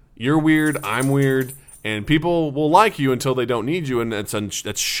 you're weird, I'm weird, and people will like you until they don't need you, and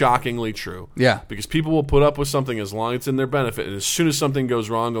that's shockingly true. Yeah. Because people will put up with something as long as it's in their benefit, and as soon as something goes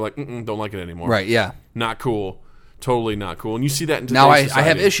wrong, they're like, don't like it anymore. Right. Yeah. Not cool. Totally not cool. And you see that in today's Now I society.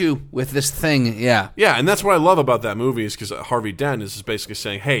 have issue with this thing. Yeah. Yeah, and that's what I love about that movie is because Harvey Dent is basically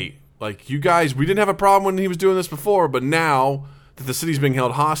saying, hey, like, you guys, we didn't have a problem when he was doing this before, but now that the city's being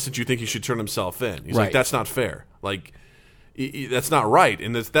held hostage, you think he should turn himself in. He's like, Right. that's not fair. Like, that's not right.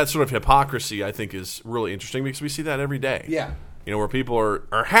 And that sort of hypocrisy, I think, is really interesting because we see that every day. Yeah. Where people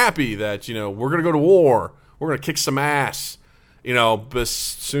are happy that, we're going to go to war, we're going to kick some ass, but as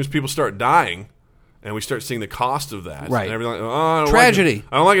soon as people start dying, and we start seeing the cost of that. Right. And everything, I don't Tragedy. Like it.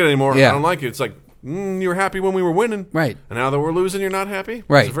 I don't like it anymore. Yeah. I don't like it. It's like, you were happy when we were winning. Right. And now that we're losing, you're not happy?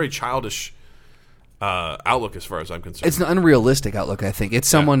 Right. It's a very childish outlook as far as I'm concerned. It's an unrealistic outlook, I think. It's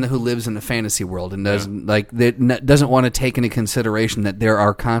someone who lives in a fantasy world and doesn't want to take into consideration that there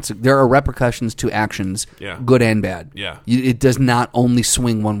are repercussions to actions, Yeah. good and bad. Yeah. It does not only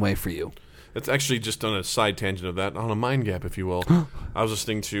swing one way for you. It's actually just on a side tangent of that, on a mind gap, if you will. I was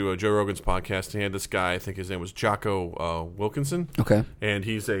listening to Joe Rogan's podcast, and he had this guy, I think his name was Jocko Wilkinson. Okay. And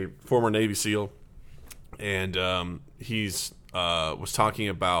he's a former Navy SEAL. And he's was talking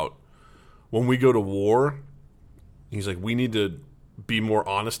about when we go to war, he's like, we need to be more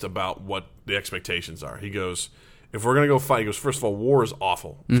honest about what the expectations are. He goes, if we're going to go fight, he goes, first of all, war is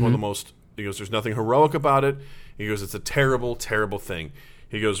awful. It's one of the most, he goes, there's nothing heroic about it. He goes, it's a terrible, terrible thing.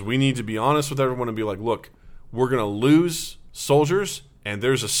 He goes, we need to be honest with everyone and be like, look, we're going to lose soldiers, and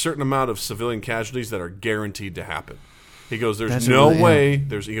there's a certain amount of civilian casualties that are guaranteed to happen. He goes, there's That's no really- way.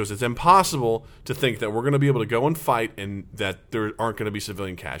 He goes, it's impossible to think that we're going to be able to go and fight and that there aren't going to be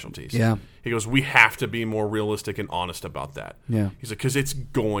civilian casualties. Yeah. He goes, we have to be more realistic and honest about that. Yeah. He's like, because it's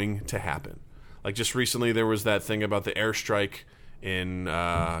going to happen. Like just recently, there was that thing about the airstrike in,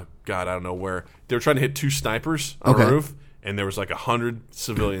 God, I don't know where. They were trying to hit 2 snipers on Okay. a roof, and there was like 100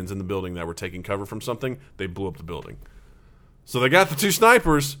 civilians in the building that were taking cover from something. They blew up the building. So they got the 2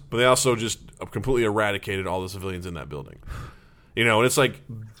 snipers, but they also just completely eradicated all the civilians in that building. And it's like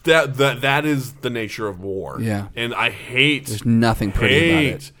that is the nature of war. Yeah. And I hate There's nothing pretty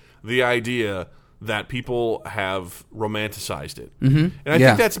about it. the idea that people have romanticized it. Mm-hmm. And I Yeah.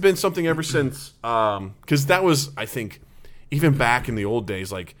 think that's been something ever since, because that was, I think, even back in the old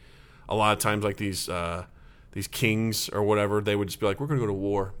days, like a lot of times like these kings or whatever, they would just be like, we're going to go to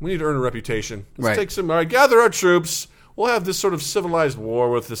war. We need to earn a reputation. Let's Right. all right, gather our troops. We'll have this sort of civilized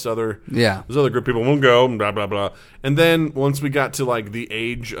war with this other group of people. We'll go, blah, blah, blah. And then once we got to like the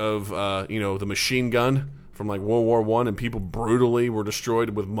age of, the machine gun from like World War I, and people brutally were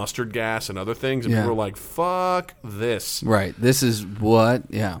destroyed with mustard gas and other things, and Yeah. people were like, fuck this. Right. This is what?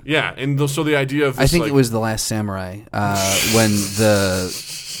 Yeah. Yeah, and so the idea of this, I think like, it was The Last Samurai when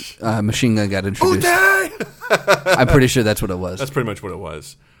the machine gun got introduced. I'm pretty sure that's what it was. That's pretty much what it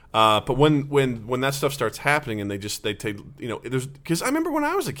was. But when that stuff starts happening, and they take, there's, because I remember when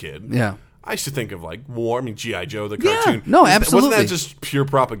I was a kid, Yeah. I used to think of like war. I mean, G.I. Joe, the cartoon. no, Wasn't absolutely. that just pure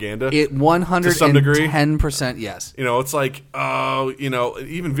propaganda? It 110%, yes. It's like,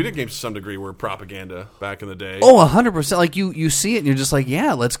 even video games to some degree were propaganda back in the day. Oh, 100%. Like you see it and you're just like,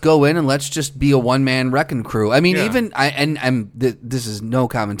 yeah, let's go in and let's just be a one-man wrecking crew. I mean, Yeah. this is no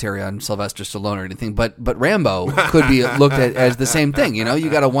commentary on Sylvester Stallone or anything, but Rambo could be looked at as the same thing. You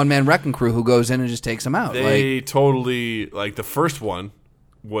got a one-man wrecking crew who goes in and just takes them out. They totally, like the first one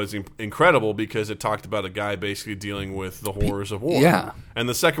was incredible because it talked about a guy basically dealing with the horrors of war. Yeah. And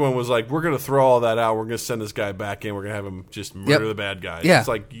the second one was like, we're going to throw all that out. We're going to send this guy back in. We're going to have him just murder the bad guys. Yeah. It's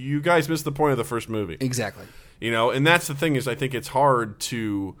like, you guys missed the point of the first movie. Exactly. And that's the thing is I think it's hard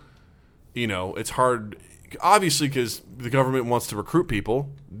to, obviously because the government wants to recruit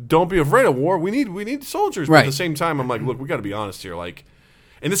people. Don't be afraid of war. We need soldiers. But Right. at the same time, I'm like, look, we got to be honest here. Like,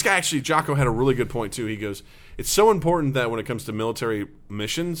 and this guy actually, Jocko had a really good point too. He goes, it's so important that when it comes to military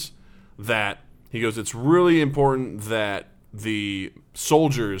missions that he goes, it's really important that the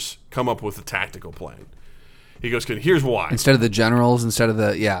soldiers come up with a tactical plan. He goes, here's why. Instead of the generals, instead of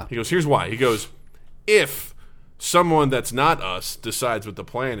the, yeah. He goes, here's why. He goes, if someone that's not us decides what the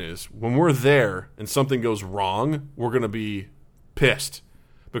plan is, when we're there and something goes wrong, we're going to be pissed.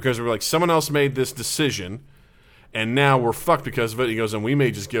 Because we're like, someone else made this decision, and now we're fucked because of it. He goes, and we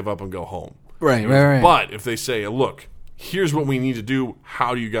may just give up and go home. Right. But if they say, look, here's what we need to do.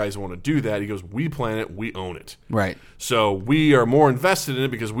 How do you guys want to do that? He goes, we plan it. We own it. Right. So we are more invested in it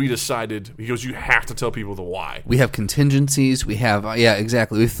because we decided, he goes, you have to tell people the why. We have contingencies. We have, yeah,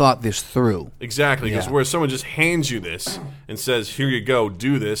 exactly. We thought this through. Exactly. Because Yeah. where someone just hands you this and says, here you go,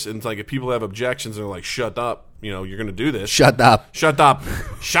 do this. And it's like if people have objections and they're like, shut up, you're going to do this. Shut up. Shut up.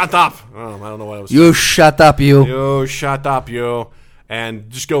 Shut up. Oh, I don't know what I was You shut up, you. Yo, shut up, yo. And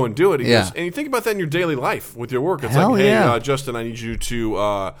just go and do it. He Yeah. goes, and you think about that in your daily life with your work. It's Hell like, hey, yeah. Justin, I need you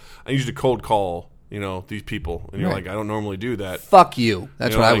to cold call, these people. And you're Right. like, I don't normally do that. Fuck you.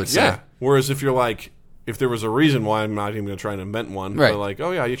 That's You're what I like, would say. Yeah. Whereas if you're like, if there was a reason why, I'm not even going to try and invent one. Right. But like,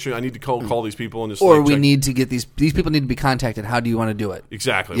 oh yeah, actually, I need to cold call these people and just Or like, we check- need to get these people need to be contacted. How do you want to do it?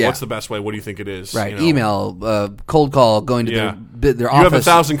 exactly. Yeah. What's the best way? What do you think it is? Right. Email, cold call, going to Yeah. their You office. have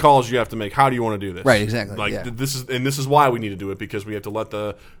 1,000 calls you have to make. How do you want to do this? Right, exactly, Like yeah. this is why we need to do it, because we have to let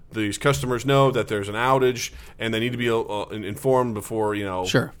these customers know that there's an outage and they need to be informed before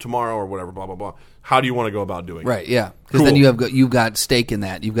Sure. tomorrow or whatever. Blah blah blah. How do you want to go about doing it? Right, yeah. Because Cool. then you've got stake in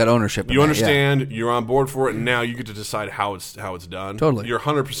that. You've got ownership in You that, understand. You're on board for it, and now you get to decide how it's done. Totally. You're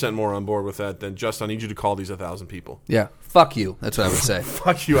 100% more on board with that than just I need you to call these 1,000 people. Yeah. Fuck you. That's what I would say.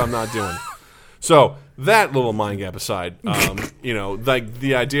 Fuck you, I'm not doing. So that little mind gap aside, like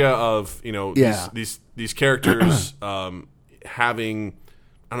the idea of Yeah. these characters having,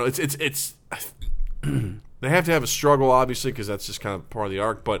 I don't know, it's they have to have a struggle, obviously, because that's just kind of part of the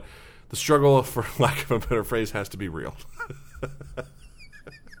arc, but the struggle, for lack of a better phrase, has to be real.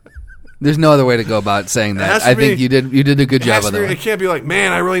 There's no other way to go about saying has that. to I be- think you did a good It job has of to be- that. It can't be like,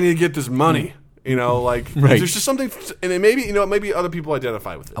 man, I really need to get this money. Like Right. there's just something, and it maybe other people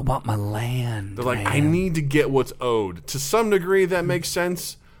identify with it. I want my land. They're like, man. I need to get what's owed. To some degree, that makes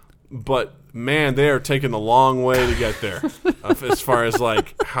sense, but man, they are taking the long way to get there. As far as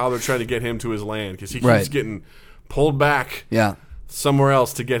like how they're trying to get him to his land, because he keeps Right. getting pulled back Yeah. somewhere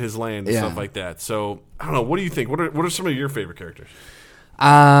else to get his land and Yeah. stuff like that. So I don't know. What do you think? What are some of your favorite characters?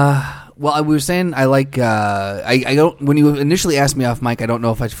 Well, we were saying I like. I don't. When you initially asked me off mic, I don't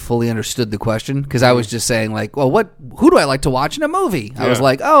know if I fully understood the question, because I was just saying like, well, who do I like to watch in a movie? I was Yeah.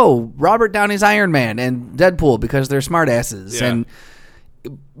 like, oh, Robert Downey's Iron Man and Deadpool because they're smartasses. Yeah. And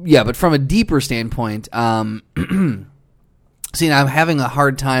yeah, but from a deeper standpoint, see, I'm having a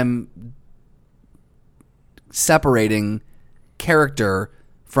hard time separating character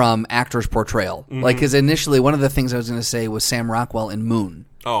from actor's portrayal. Like, because initially one of the things I was going to say was Sam Rockwell in Moon.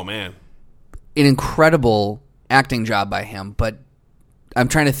 Oh man, An incredible acting job by him, but I'm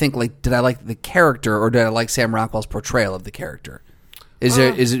trying to think, like, did I like the character or did I like Sam Rockwell's portrayal of the character?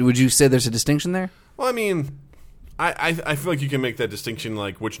 Would you say there's a distinction there? well, I mean, I feel like you can make that distinction.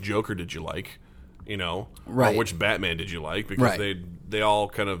 Like, which Joker did you like? Right. Or which Batman did you like? Because Right. they all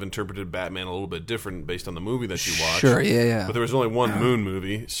kind of interpreted Batman a little bit different based on the movie that you watched. Sure, yeah. But there was only one Moon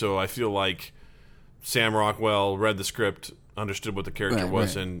movie, so I feel like Sam Rockwell read the script, understood what the character Right,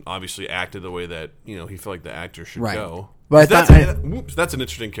 was, right. and obviously acted the way that he felt like the actor should Right. go. But I thought- That's an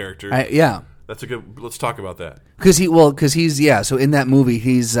interesting character. Yeah. That's a good. Let's talk about that. Because he's so in that movie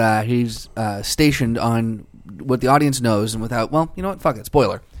he's stationed on what the audience knows, and without, well, you know what, fuck it,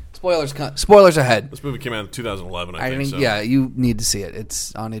 spoilers ahead. This movie came out in 2011, I I think. mean, So. yeah, you need to see it.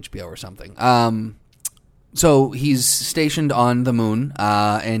 It's on HBO or something. So he's stationed on the moon,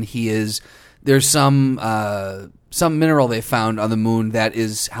 and there's some mineral they found on the moon that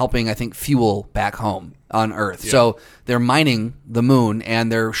is helping, I think, fuel back home on Earth. Yeah. So they're mining the moon,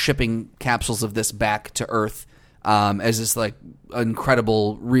 and they're shipping capsules of this back to Earth as this like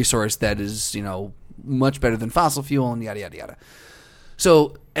incredible resource that is, much better than fossil fuel and yada yada yada.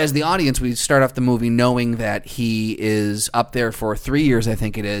 So as the audience, we start off the movie knowing that he is up there for 3 years, I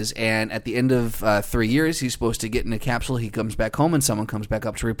think it is, and at the end of 3 years, he's supposed to get in a capsule. He comes back home, and someone comes back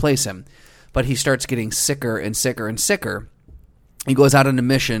up to replace him. But he starts getting sicker and sicker and sicker. He goes out on a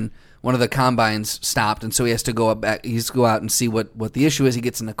mission. One of the combines stopped, and so he has to go out and see what the issue is. He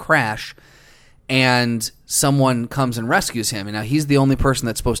gets in a crash, and someone comes and rescues him. And now he's the only person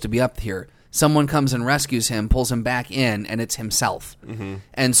that's supposed to be up here. Someone comes and rescues him, pulls him back in, and it's himself. Mm-hmm.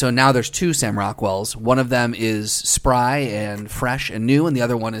 And so now there's two Sam Rockwells. One of them is spry and fresh and new, and the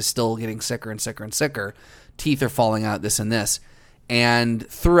other one is still getting sicker and sicker and sicker. Teeth are falling out, this and this. And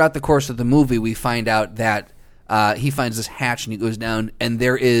throughout the course of the movie, we find out that he finds this hatch and he goes down, and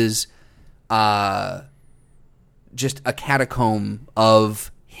there is just a catacomb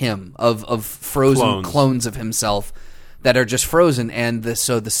of him, of frozen clones of himself that are just frozen. And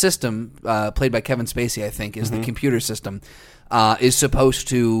so the system, played by Kevin Spacey, I think, is the computer system, is supposed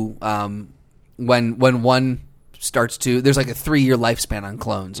to, when one starts to, there's like a 3-year lifespan on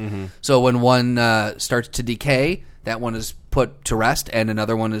clones. So when one starts to decay, that one is put to rest and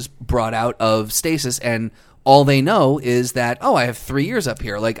another one is brought out of stasis, and all they know is that, oh, I have 3 years up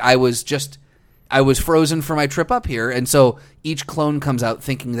here. Like I was frozen for my trip up here. And so each clone comes out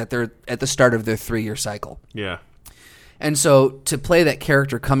thinking that they're at the start of their 3-year cycle. Yeah. And so to play that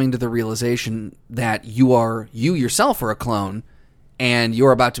character coming to the realization that you yourself are a clone and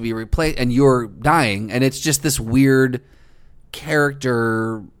you're about to be replaced and you're dying, and it's just this weird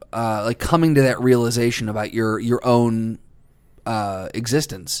character like coming to that realization about your own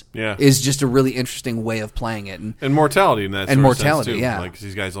existence, is just a really interesting way of playing it, and mortality in that and sort mortality, of sense too. yeah. Like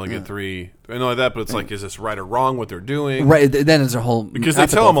these guys only get 3, and not like that, but it's like, is this right or wrong what they're doing? Right. Then there's a whole because they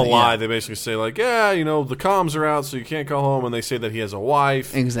tell him a lie. They basically say like, yeah, the comms are out, so you can't call home, and they say that he has a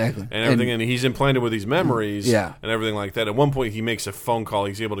wife, exactly, and everything, and he's implanted with these memories, and everything like that. At one point, he makes a phone call.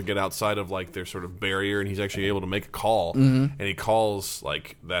 He's able to get outside of like their sort of barrier, and he's actually able to make a call, and he calls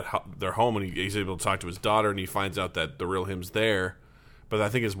like their home, and he's able to talk to his daughter, and he finds out that the real him's there. But I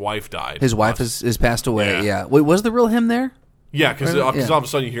think his wife died. His wife is passed away. Yeah. Wait, was the real him there? Yeah, because all of a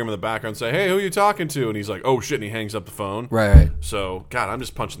sudden you hear him in the background say, "Hey, who are you talking to?" And he's like, "Oh shit!" And he hangs up the phone. Right. So, God, I'm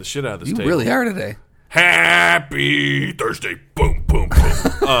just punching the shit out of this table. You really are today. Happy Thursday! Boom, boom,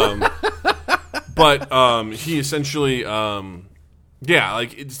 boom. But he essentially,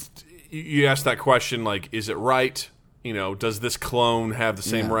 like you asked that question, like, is it right? Does this clone have the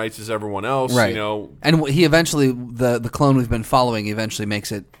same rights as everyone else? Right. And he eventually, the clone we've been following, eventually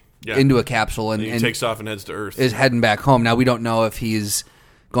makes it into a capsule and he takes off and heads to Earth. Is heading back home. Now we don't know if he's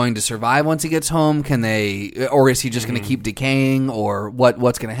going to survive once he gets home. Or is he just going to keep decaying, or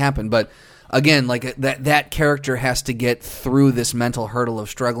what's going to happen? But again, like that character has to get through this mental hurdle of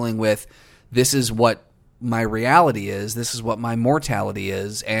struggling with, this is what my reality is, this is what my mortality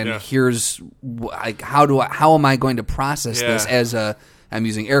is, and here's how am I going to process this as I'm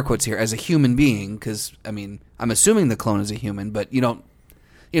using air quotes here, as a human being, because I'm assuming the clone is a human, but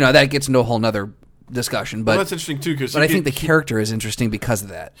that gets into a whole nother discussion. But that's interesting too, because I think the character is interesting because of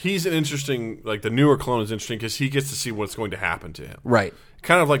that. He's an interesting, like the newer clone is interesting because he gets to see what's going to happen to him, right?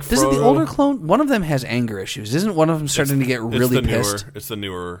 Kind of like Frodo. Isn't the older clone, one of them has anger issues? Isn't one of them starting to get really pissed? It's the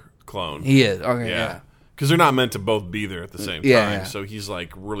newer clone. He is. Okay, yeah. Because they're not meant to both be there at the same time. Yeah. So he's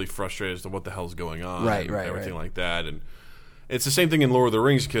like really frustrated as to what the hell's going on. Right. Everything like that. And it's the same thing in Lord of the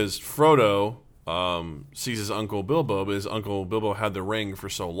Rings because Frodo sees his Uncle Bilbo, but his Uncle Bilbo had the ring for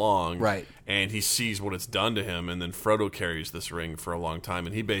so long. Right. And he sees what it's done to him. And then Frodo carries this ring for a long time.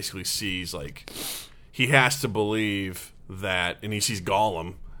 And he basically sees, like, he has to believe that, and he sees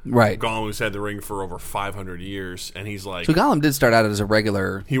Gollum. Right. Gollum, who's had the ring for over 500 years, and he's like... So Gollum did start out as a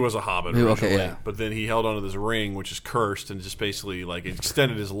regular... He was a hobbit originally, okay, yeah. But then he held onto this ring, which is cursed, and just basically, like, it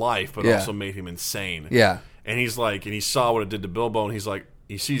extended his life, but also made him insane. Yeah. And he's like, and he saw what it did to Bilbo, and he's like,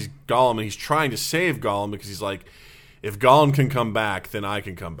 he sees Gollum, and he's trying to save Gollum, because he's like, if Gollum can come back, then I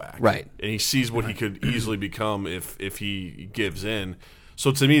can come back. Right. And he sees what he could easily become if he gives in.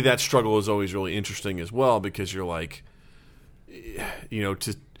 So to me, that struggle is always really interesting as well, because you're like,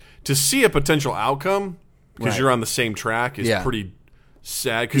 to see a potential outcome because you're on the same track is pretty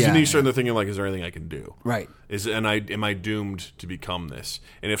sad, because then you start thinking, like, is there anything I can do? Right. Am I doomed to become this?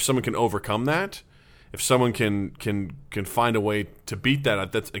 And if someone can overcome that, if someone can find a way to beat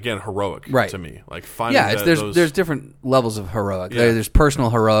that, that's again heroic to me. Like finding there's different levels of heroic. There's personal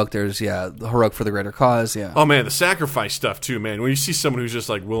heroic. There's the heroic for the greater cause. Yeah. Oh man, the sacrifice stuff too, man. When you see someone who's just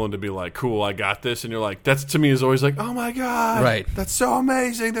like willing to be like, cool, I got this, and you're like, that's to me is always like, oh my god, right? That's so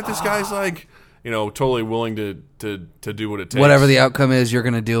amazing that this guy's like, totally willing to do what it takes. Whatever the outcome is, you're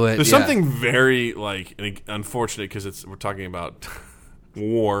going to do it. There's something very like unfortunate because we're talking about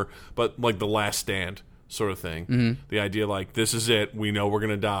war, but like the last stand sort of thing. Mm-hmm. The idea like, this is it, we know we're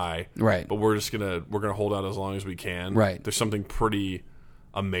gonna die, right? But we're gonna hold out as long as we can, right? There's something pretty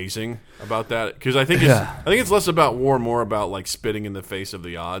amazing about that, because I think it's less about war, more about like spitting in the face of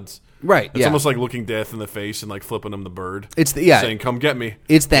the odds. Right. It's almost like looking death in the face and like flipping them the bird. It's saying, "Come get me."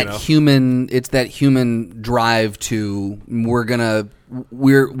 It's that human. It's that human drive to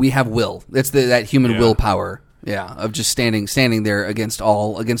we have will. It's that human willpower. Yeah, of just standing there against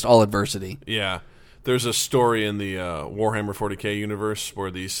all adversity. Yeah. There's a story in the Warhammer 40K universe where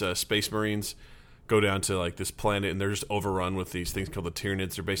these Space Marines go down to like this planet, and they're just overrun with these things called the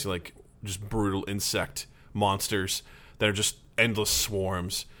Tyranids. They're basically like just brutal insect monsters that are just endless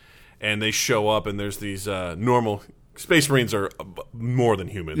swarms. And they show up, and there's these normal Space Marines are more than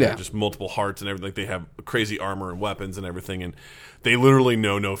human. Yeah. They're just multiple hearts and everything. Like, they have crazy armor and weapons and everything, and they literally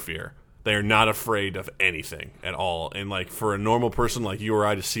know no fear. They are not afraid of anything at all. And like, for a normal person like you or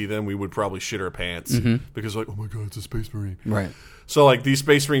I to see them, we would probably shit our pants because like, oh my god, it's a Space Marine. Right. So like, these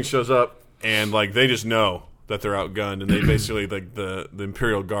Space Marines shows up, and like, they just know that they're outgunned, and they basically, like, the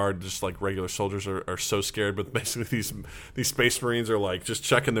Imperial Guard, just like regular soldiers, are so scared. But basically, these Space Marines are like just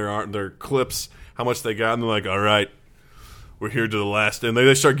checking their clips, how much they got, and they're like, all right, we're here to the last. And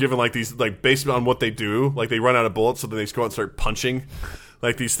they start giving like these, like, based on what they do, like they run out of bullets, so then they just go out and start punching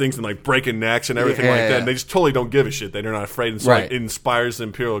like these things and like breaking necks and everything like that. And they just totally don't give a shit. They're not afraid. And so like, it inspires the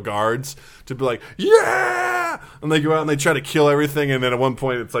Imperial Guards to be like, yeah! And they go out and they try to kill everything. And then at one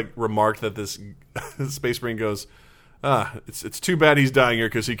point, it's like remarked that this Space Marine goes, it's too bad he's dying here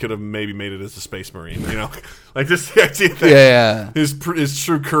because he could have maybe made it as a Space Marine, you know? Like, just the idea that his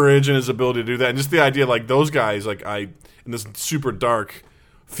true courage and his ability to do that. And just the idea, like, those guys, like, in this super dark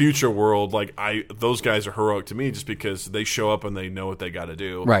future world, like, those guys are heroic to me just because they show up and they know what they got to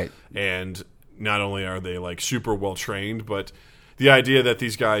do. Right. And not only are they, like, super well trained, but the idea that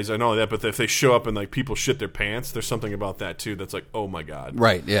these guys, I know that, but if they show up and like people shit their pants, there's something about that too that's like, oh my god.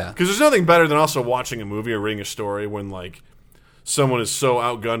 Right, yeah. Because there's nothing better than also watching a movie or reading a story when like someone is so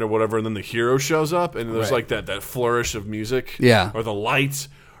outgunned or whatever, and then the hero shows up and there's like that flourish of music, or the light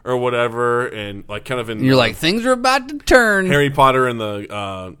or whatever, and like kind of in, you're like, things are about to turn. Harry Potter and the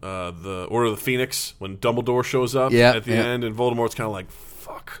Order of the Phoenix, when Dumbledore shows up at the end, and Voldemort's kind of like,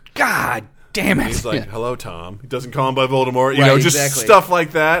 fuck, god damn it. He's like, hello, Tom. He doesn't call him by Voldemort. You know, just stuff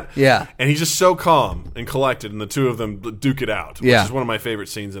like that. Yeah. And he's just so calm and collected, and the two of them duke it out, which is one of my favorite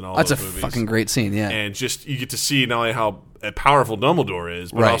scenes in all those movies. That's a fucking great scene, yeah. And just, you get to see not only how powerful Dumbledore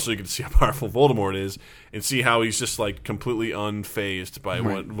is, but also you get to see how powerful Voldemort is, and see how he's just, like, completely unfazed by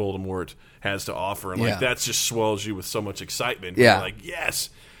what Voldemort has to offer. And, like, that just swells you with so much excitement. Yeah. You're like, yes.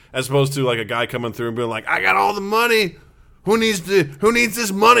 As opposed to, like, a guy coming through and being like, I got all the money. Who needs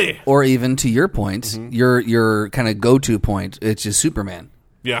this money? Or even to your point, your kind of go-to point, it's just Superman.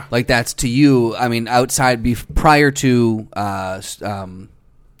 Yeah. Like, that's to you, I mean, prior to Man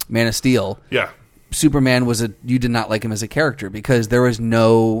of Steel. Yeah. Superman you did not like him as a character because there was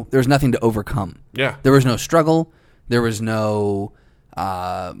nothing to overcome. Yeah. There was no struggle. There was no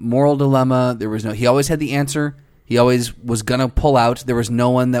moral dilemma. He always had the answer. He always was going to pull out. There was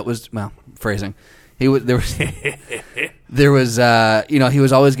no one that was, well, phrasing. He was he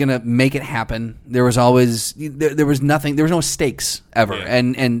was always going to make it happen. There was always there was nothing. There was no stakes ever,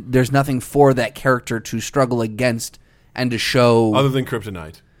 and there's nothing for that character to struggle against and to show other than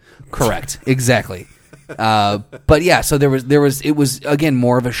kryptonite. Correct, exactly. But yeah, so it was again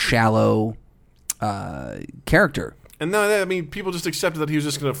more of a shallow character. And no, I mean, people just accepted that he was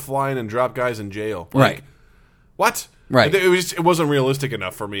just going to fly in and drop guys in jail. Like, right. What? Right. It wasn't realistic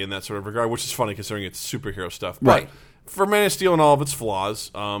enough for me in that sort of regard, which is funny considering it's superhero stuff. But right. For Man of Steel and all of its flaws,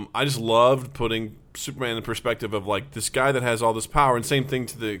 I just loved putting Superman in the perspective of like this guy that has all this power, and same thing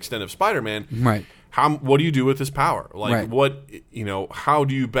to the extent of Spider-Man. Right. What do you do with this power? Like, right. How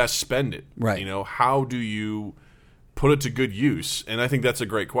do you best spend it? Right. How do you put it to good use? And I think that's a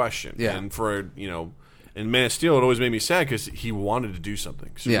great question. Yeah. And in Man of Steel, it always made me sad because he wanted to do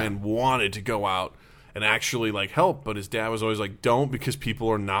something. Superman wanted to go out and actually like help, but his dad was always like, don't, because people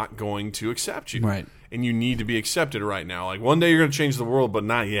are not going to accept you. Right. And you need to be accepted right now. Like, one day you're going to change the world, but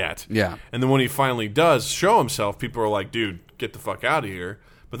not yet. Yeah. And then when he finally does show himself, people are like, dude, get the fuck out of here.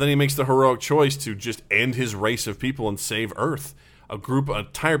 But then he makes the heroic choice to just end his race of people and save Earth, an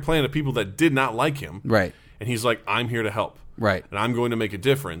entire planet of people that did not like him. Right. And he's like, I'm here to help. Right. And I'm going to make a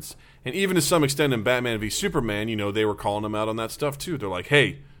difference. And even to some extent in Batman v Superman, they were calling him out on that stuff too. They're like,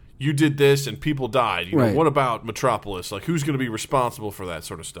 hey, you did this and people died. Right. What about Metropolis? Like, who's going to be responsible for that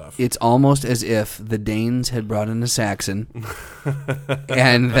sort of stuff? It's almost as if the Danes had brought in a Saxon,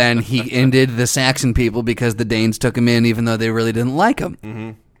 and then he ended the Saxon people because the Danes took him in, even though they really didn't like him.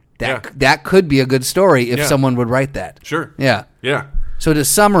 Mm-hmm. That could be a good story if someone would write that. Sure. Yeah. Yeah. So to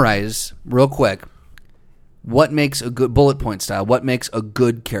summarize, real quick, what makes a good bullet point style? What makes a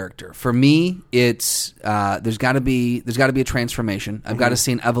good character? For me, it's there's got to be a transformation. I've got to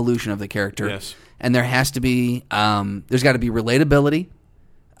see an evolution of the character. Yes. And there has to be there's got to be relatability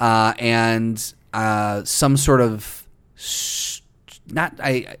and some sort of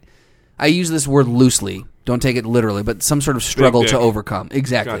I use this word loosely. Don't take it literally, but some sort of struggle to overcome.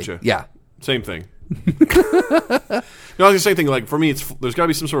 Exactly. Gotcha. Yeah. Same thing. No, I was the same thing. Like for me, there's got to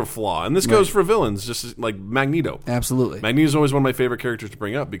be some sort of flaw, and this goes for villains, just like Magneto. Absolutely. Magneto's always one of my favorite characters to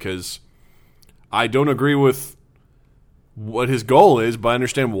bring up because I don't agree with what his goal is, but I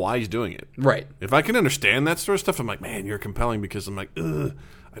understand why he's doing it. Right. If I can understand that sort of stuff, I'm like, man, you're compelling because I'm like, ugh,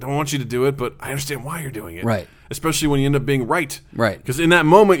 I don't want you to do it, but I understand why you're doing it. Right. Especially when you end up being right. Right. Because in that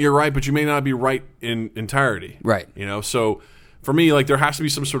moment, you're right, but you may not be right in entirety. Right. You know, so for me, like, there has to be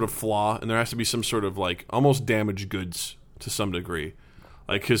some sort of flaw, and there has to be some sort of, like, almost damaged goods to some degree.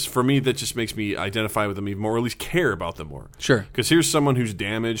 Like, because for me, that just makes me identify with them even more, or at least care about them more. Sure. Because here's someone who's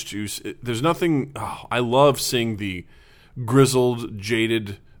damaged, there's nothing, I love seeing the grizzled,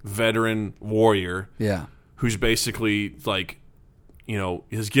 jaded, veteran warrior Yeah. who's basically, like, you know,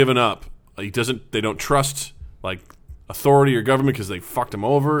 has given up. They don't trust, like, authority or government because they fucked him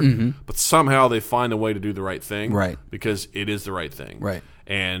over, but somehow they find a way to do the right thing. Right. Because it is the right thing. Right.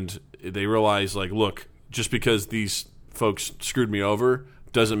 And they realize, like, look, just because these folks screwed me over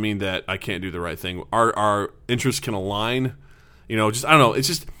doesn't mean that I can't do the right thing. Our interests can align. You know, just, I don't know. It's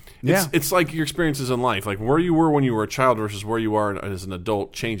just, it's like your experiences in life. Like, where you were when you were a child versus where you are as an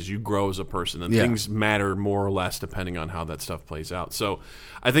adult changes. You grow as a person, and things matter more or less depending on how that stuff plays out. So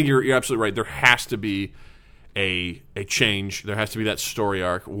I think you're absolutely right. There has to be a change. There has to be that story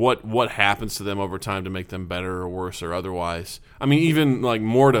arc. What happens to them over time to make them better or worse or otherwise? I mean, even like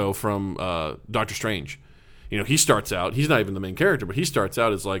Mordo from Doctor Strange. You know, he starts out, he's not even the main character, but he starts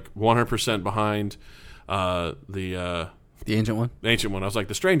out as like 100% behind The Ancient One? the Ancient One. I was like,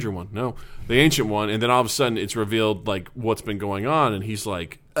 the Stranger One. No, the Ancient One. And then all of a sudden it's revealed like what's been going on, and he's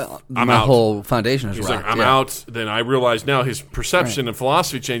like, I'm My out. whole foundation is He's rocked. like, I'm out. Then I realize now his perception and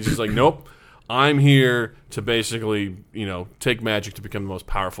philosophy changes. He's like, nope, I'm here to basically, you know, take magic to become the most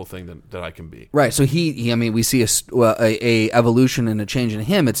powerful thing that I can be. Right. So he I mean, we see a evolution and a change in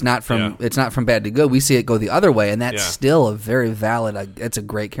him. It's not from bad to good. We see it go the other way, and that's still a very valid. It's a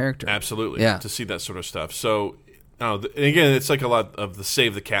great character. Absolutely. Yeah. To see that sort of stuff. So, and again, it's like a lot of the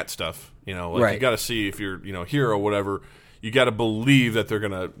save the cat stuff. You know, like Right. you got to see if you're, you know, hero or whatever. You got to believe that they're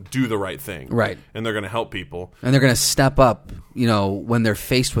going to do the right thing, Right. And they're going to help people. And they're going to step up, you know, when they're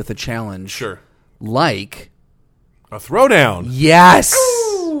faced with a challenge. Sure. Like, A throwdown. yes.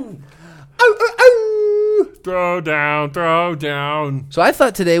 Throw down. So I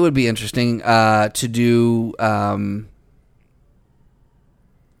thought today would be interesting to do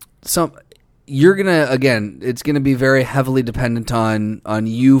some. You're gonna, again, it's gonna be very heavily dependent on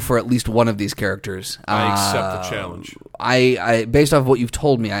you for at least one of these characters. I accept the challenge. I based off of what you've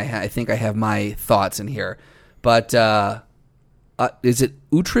told me, I think I have my thoughts in here. But is it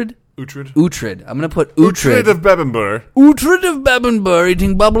Uhtred? Uhtred. I'm going to put Uhtred. Uhtred of Bebbanburg. Uhtred of Bebbanburg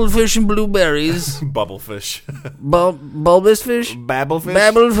eating bubblefish and blueberries. Bubblefish. Bulbous fish? Babblefish?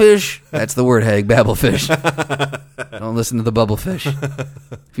 Babblefish. That's the word, Hag. Babblefish. Don't listen to the bubblefish.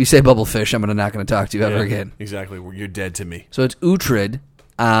 If you say bubblefish, I'm not going to talk to you ever again. Exactly. You're dead to me. So it's Uhtred.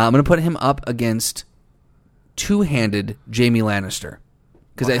 I'm going to put him up against two-handed Jaime Lannister.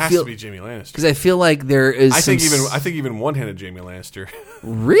 Well, it has to be Jaime Lannister. Because I feel like there is. I think even one-handed Jaime Lannister.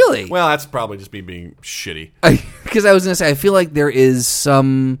 Really? Well, that's probably just me being shitty. Because I was going to say, I feel like there is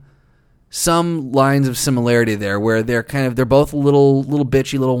some lines of similarity there where they're both a little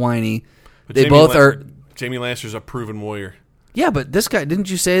bitchy, little whiny. But They both are. Jaime Lannister's a proven warrior. Yeah, but this guy,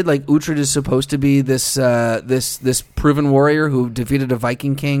 didn't you say like Uhtred is supposed to be this proven warrior who defeated a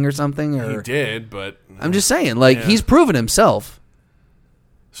Viking king or something? Or He did, but I'm just saying, like he's proven himself.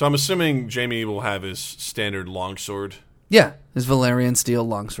 So I'm assuming Jaime will have his standard longsword. Yeah, his Valyrian steel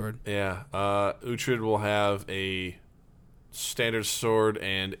longsword. Yeah. Uhtred will have a standard sword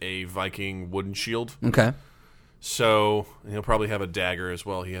and a Viking wooden shield. Okay. So he'll probably have a dagger as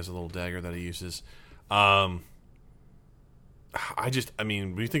well. He has a little dagger that he uses. I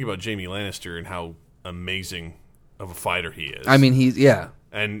mean, when you think about Jaime Lannister and how amazing of a fighter he is. I mean,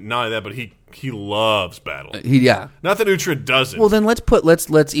 And not only that, but he loves battle. Not that Uhtred doesn't. Well, then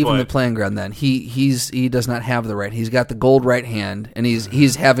let's even the playing ground. Then he does not have the right. He's got the gold right hand, and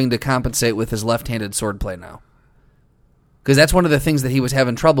he's having to compensate with his left-handed swordplay now. Because that's one of the things that he was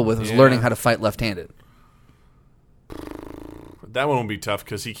having trouble with was learning how to fight left-handed. That one will be tough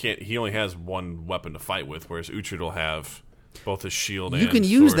because he only has one weapon to fight with, whereas Uhtred will have both his shield and you can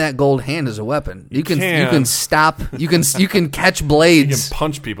use sword. that gold hand as a weapon. You can stop. You can catch You blades. can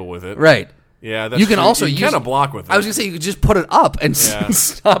punch people with it. Right. Yeah, that's You can true. also you use kind of block with it. I was gonna say you could just put it up and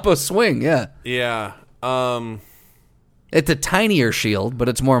stop a swing. Yeah. Yeah. It's a tinier shield, but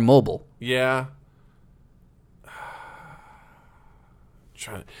it's more mobile. Yeah.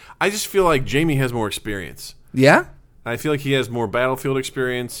 I just feel like Jaime has more experience. Yeah. I feel like he has more battlefield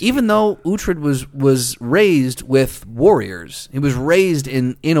experience. Even though Uhtred was raised with warriors, he was raised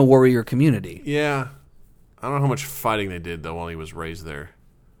in a warrior community. Yeah, I don't know how much fighting they did though while he was raised there,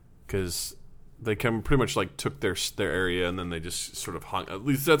 because they pretty much like took their area and then they just sort of hung. At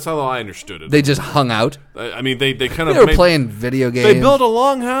least that's how I understood it. They just hung out. I mean, they kind of They were playing video games. They built a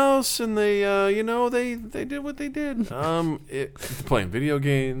longhouse and they they did what they did. Playing video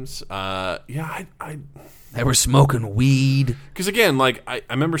games. They were smoking weed. Because again, like I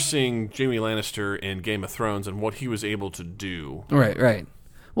remember seeing Jaime Lannister in Game of Thrones and what he was able to do. Right.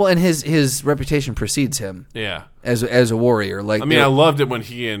 Well, and his reputation precedes him. Yeah. As a warrior. Like, I mean, I loved it when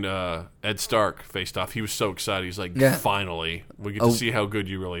he and Ed Stark faced off. He was so excited. He's like, finally, we get to see how good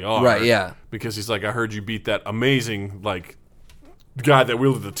you really are. Right, yeah. Because he's like, I heard you beat that amazing, like, guy that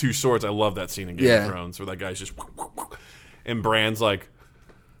wielded the two swords. I love that scene in Game of Thrones where that guy's just... And Bran's like,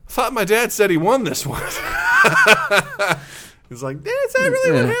 I thought my dad said he won this one. He's like, is that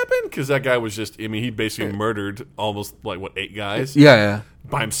really what happened? Because that guy was just, I mean, he basically murdered almost, like, 8 guys? Yeah.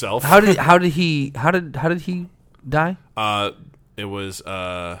 By himself. How did he die? It was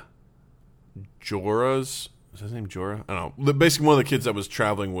Jorah's. Is his name Jorah? I don't know. Basically, one of the kids that was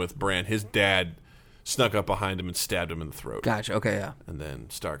traveling with Bran, his dad snuck up behind him and stabbed him in the throat. Gotcha. Okay, yeah. And then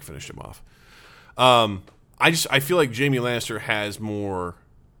Stark finished him off. I feel like Jaime Lannister has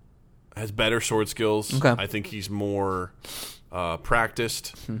better sword skills. Okay. I think he's more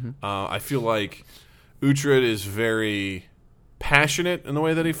practiced. Mm-hmm. I feel like Uhtred is very passionate in the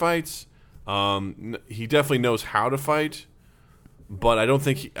way that he fights. He definitely knows how to fight, but I don't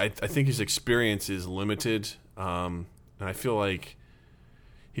think I think his experience is limited. And I feel like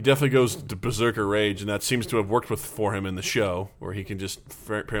he definitely goes to berserker rage, and that seems to have worked for him in the show, where he can just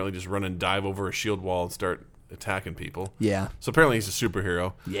apparently just run and dive over a shield wall and start attacking people. Yeah. So apparently he's a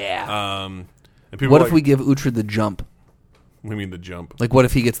superhero. Yeah. And people what if we give Uhtred the jump? We mean the jump. Like, what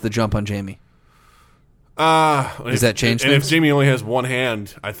if he gets the jump on Jaime? Does that change and things? if Jaime only has one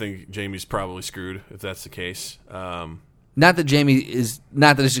hand, I think Jaime's probably screwed, if that's the case. Not that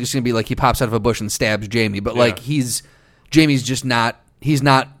it's just going to be like he pops out of a bush and stabs Jaime, but like Jaime's just not, he's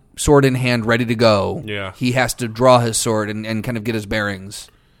not sword in hand ready to go. Yeah. He has to draw his sword and kind of get his bearings.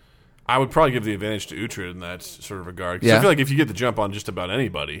 I would probably give the advantage to Uhtred in that sort of regard. 'Cause Yeah. I feel like if you get the jump on just about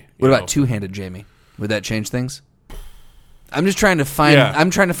anybody. What about two-handed Jaime? Would that change things? I'm just trying to find. Yeah. I'm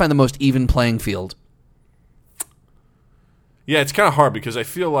trying to find the most even playing field. Yeah, it's kind of hard because I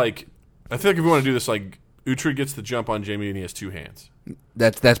feel like if you want to do this, like Uhtred gets the jump on Jaime and he has two hands.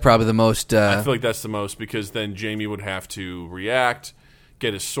 That's probably the most. I feel like that's the most, because then Jaime would have to react,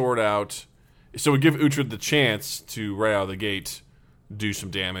 get his sword out. So it would give Uhtred the chance to right out of the gate do some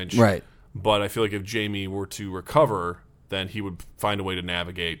damage. Right. But I feel like if Jaime were to recover, then he would find a way to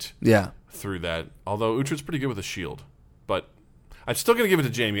navigate. Yeah. Through that. Although Uhtred's pretty good with a shield, but I'm still going to give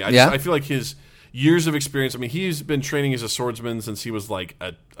it to Jaime. I feel like his years of experience. I mean, he's been training as a swordsman since he was like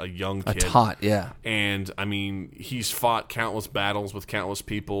a young kid. A tot, yeah. And I mean, he's fought countless battles with countless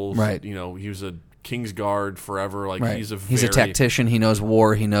people. Right. You know, he was a Kingsguard forever. Like right. he's a tactician. He knows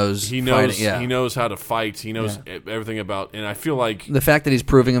war. He knows fighting. Yeah. He knows how to fight. He knows everything about. And I feel like the fact that he's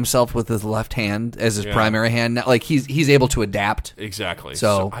proving himself with his left hand as his primary hand, like he's able to adapt. Exactly.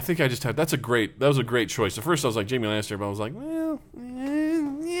 So I think I just had that was a great choice. At first I was like Jaime Lannister, but I was like, well,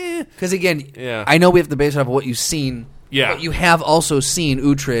 because again, I know we have to base it off of what you've seen. Yeah. But you have also seen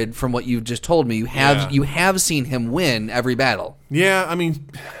Uhtred from what you've just told me. You have seen him win every battle. Yeah, I mean,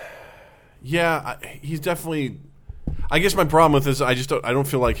 he's definitely. I guess my problem with this, I don't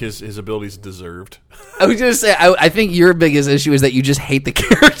feel like his abilities deserved. I was going to say, I think your biggest issue is that you just hate the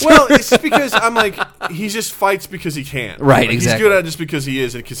character. Well, it's because I'm like, he just fights because he can. Right, like, exactly. He's good at it just because he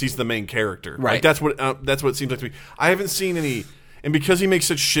is and because he's the main character. Right. Like, that's what it seems like to me. I haven't seen any. And because he makes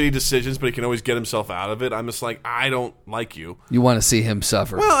such shitty decisions, but he can always get himself out of it, I'm just like, I don't like you. You want to see him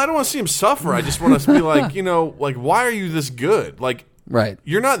suffer. Well, I don't want to see him suffer. I just want to be like, like, why are you this good? Like, right.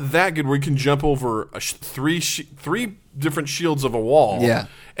 You're not that good where you can jump over three different shields of a wall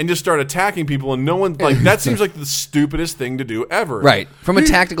and just start attacking people, and no one, like, that seems like the stupidest thing to do ever. Right. From a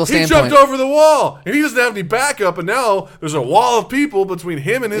tactical standpoint. He jumped over the wall, and he doesn't have any backup, and now there's a wall of people between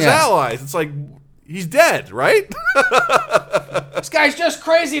him and his allies. It's like, he's dead, right? This guy's just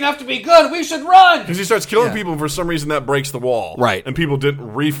crazy enough to be good. We should run. Because he starts killing people, for some reason that breaks the wall. Right. And people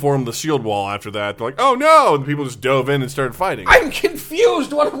didn't reform the shield wall after that. They're like, oh no! And people just dove in and started fighting. I'm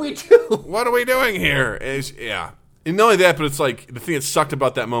confused. What do we do? What are we doing here? And not only that, but it's like, the thing that sucked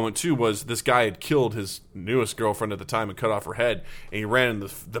about that moment too was this guy had killed his newest girlfriend at the time and cut off her head. And he ran in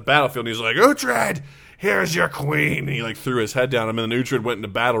the battlefield and he was like, Uhtred, here's your queen. And he like threw his head down him, and then Uhtred went into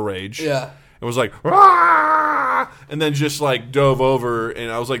battle rage. Yeah. It was like, "Rah!" and then just like dove over.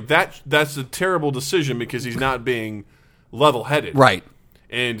 And I was like, that's a terrible decision because he's not being level-headed. Right.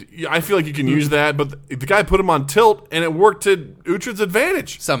 And I feel like you can use that, but the guy put him on tilt, and it worked to Uhtred's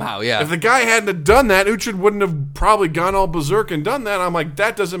advantage. Somehow, yeah. If the guy hadn't have done that, Uhtred wouldn't have probably gone all berserk and done that. I'm like,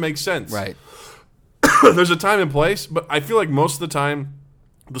 that doesn't make sense. Right. There's a time and place, but I feel like most of the time,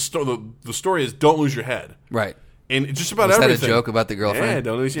 the story is don't lose your head. Right. And it's just about Was everything. that a joke about the girlfriend? Yeah,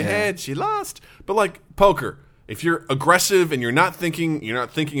 don't lose your head. She lost. But like poker, if you're aggressive and you're not thinking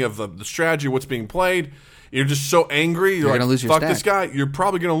of the strategy, what's being played, you're just so angry. You're like, gonna lose your fuck stack. this guy. You're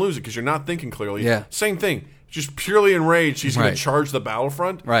probably going to lose it because you're not thinking clearly. Yeah. Same thing. Just purely enraged. He's going Right. to charge the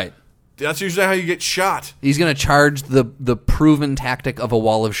battlefront. Right. That's usually how you get shot. He's going to charge the proven tactic of a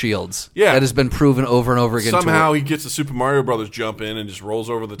wall of shields. Yeah. That has been proven over and over again. Somehow he gets the Super Mario Brothers jump in and just rolls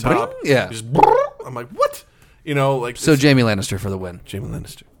over the top. Yeah. Just, I'm like, what? You know, like So Jaime Lannister for the win. Jaime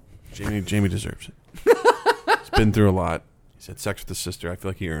Lannister. Jaime deserves it. He's been through a lot. He's had sex with his sister. I feel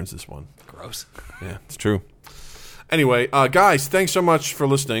like he earns this one. Gross. Yeah, it's true. Anyway, guys, thanks so much for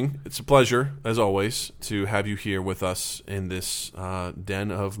listening. It's a pleasure, as always, to have you here with us in this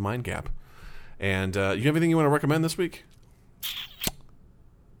den of Mind Gap. And you have anything you want to recommend this week?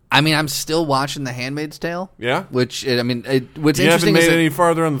 I mean, I'm still watching The Handmaid's Tale. Yeah? What's You interesting haven't is made that, any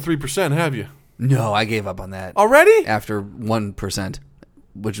farther on the 3%, have you? no, I gave up on that Already? after 1%,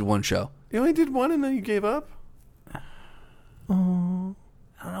 which is one show. You only did one and then you gave up? I don't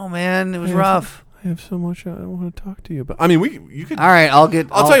know, man. It was rough. I have so much I want to talk to you about. I mean, you could. All right, I'll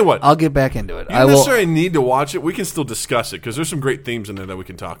tell you what. I'll get back into it. You don't necessarily need to watch it. We can still discuss it because there's some great themes in there that we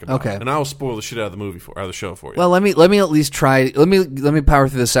can talk about. Okay. And I will spoil the shit out of the movie out of the show for you. Well, let me at least try. Let me power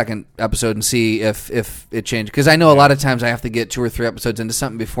through the second episode and see if it changed. Because I know a lot of times I have to get 2 or 3 episodes into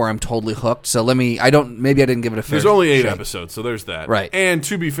something before I'm totally hooked. So maybe I didn't give it a fair. There's only 8 shake. episodes, so there's that. Right. And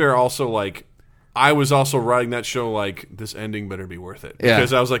to be fair, also like I was also writing that show like this ending better be worth it Yeah.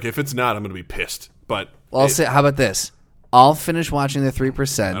 because I was like, if it's not, I'm going to be pissed. But Well, how about this? I'll finish watching the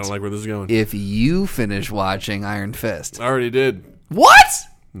 3%. I don't like where this is going. If you finish watching Iron Fist. I already did. What?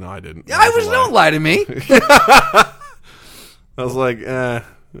 No, I didn't. Don't lie to me. I was like,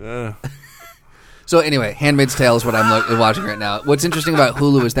 So anyway, Handmaid's Tale is what I'm watching right now. What's interesting about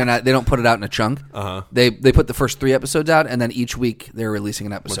Hulu is they don't put it out in a chunk. Uh-huh. They put the first 3 episodes out, and then each week they're releasing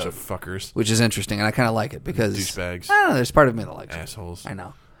an bunch episode, of fuckers, which is interesting, and I kind of like it because douchebags, I don't know. There's part of me that likes it. assholes. I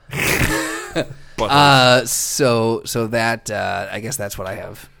know. Buttholes. So that I guess that's what I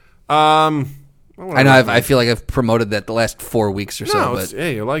have. I know I feel like I've promoted that the last 4 weeks or so. No, But it's,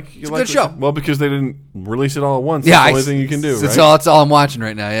 hey, you like a good show. Well, because they didn't release it all at once. yeah, That's the only thing you can do. That's right? all I'm watching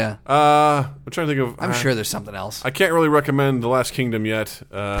right now. Yeah, I'm trying to think of. I'm sure there's something else. I can't really recommend The Last Kingdom yet.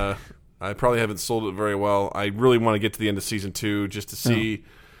 I probably haven't sold it very well. I really want to get to the end of season 2 just to see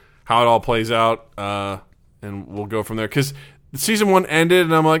how it all plays out, and we'll go from there. Because season 1 ended,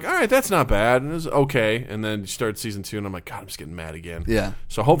 and I'm like, all right, that's not bad. And it was okay. And then you start season 2, and I'm like, God, I'm just getting mad again. Yeah.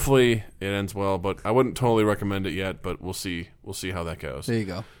 So hopefully it ends well, but I wouldn't totally recommend it yet. But we'll see. We'll see how that goes. There you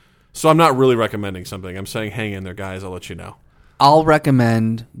go. So I'm not really recommending something. I'm saying hang in there, guys. I'll let you know. I'll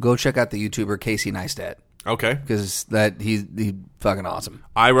recommend go check out the YouTuber Casey Neistat Okay. because he's fucking awesome.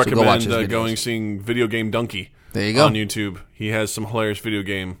 I So go watch recommend his videos. going seeing Video Game Donkey. There you go. On YouTube. He has some hilarious video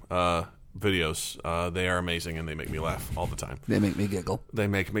game videos. They are amazing and they make me laugh all the time. They make me giggle. They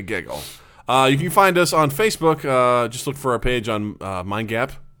make me giggle. You can find us on Facebook. Just look for our page on Mind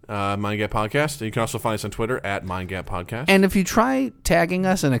Gap Podcast. And you can also find us on Twitter at Mind Gap Podcast. And if you try tagging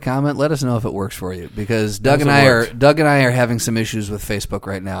us in a comment, let us know if it works for you because Doug and Hasn't I are having some issues with Facebook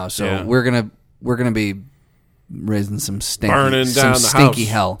right now. So Yeah. we're gonna be raising some stinky, Burning down the stinky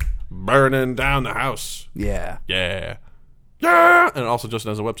house. hell. Burning down the house. Yeah. Yeah. Yeah. And also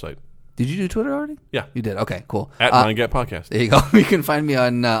Justin has a website. Did you do Twitter already? Yeah. You did. Okay, cool. At Mind Gap Podcast. There you go. You can find me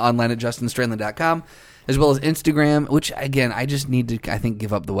on online at justinstrandland.com as well as Instagram, which, again, I just need to, I think,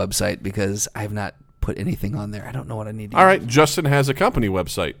 give up the website because I have not put anything on there. I don't know what I need to All use. right. Justin has a company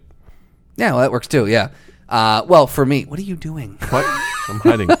website. Yeah, well, that works too, yeah. Well, for me, what are you doing? What? I'm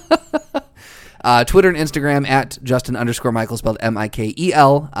hiding. Twitter and Instagram at Justin_Michael, spelled Mikel.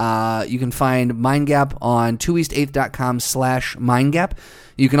 You can find MindGap on 2east8th.com/MindGap.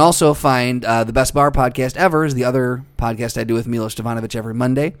 You can also find the Best Bar Podcast Ever is the other podcast I do with Milo Stevanovic every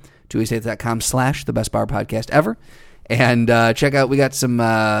Monday. 2east8th.com/the Best Bar Podcast Ever. And check out, we got some,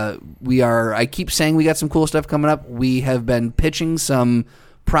 I keep saying we got some cool stuff coming up. We have been pitching some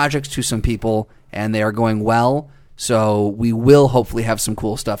projects to some people, and they are going well. So we will hopefully have some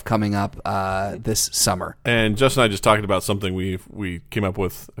cool stuff coming up this summer. And Justin and I just talked about something we came up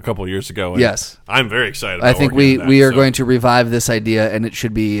with a couple of years ago. And Yes. I'm very excited about I think working on that, we are so. going to revive this idea, and it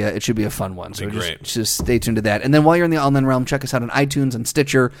should be a fun one. So great. just stay tuned to that. And then while you're in the online realm, check us out on iTunes and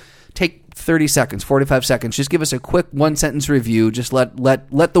Stitcher. Take 30 seconds, 45 seconds. Just give us a quick one-sentence review. Just let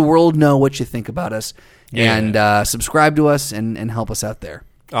the world know what you think about us. Yeah. And subscribe to us and help us out there.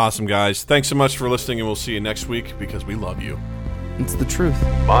 Awesome, guys. Thanks so much for listening, and we'll see you next week because we love you. It's the truth.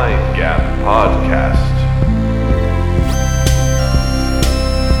 Mind Gap Podcast.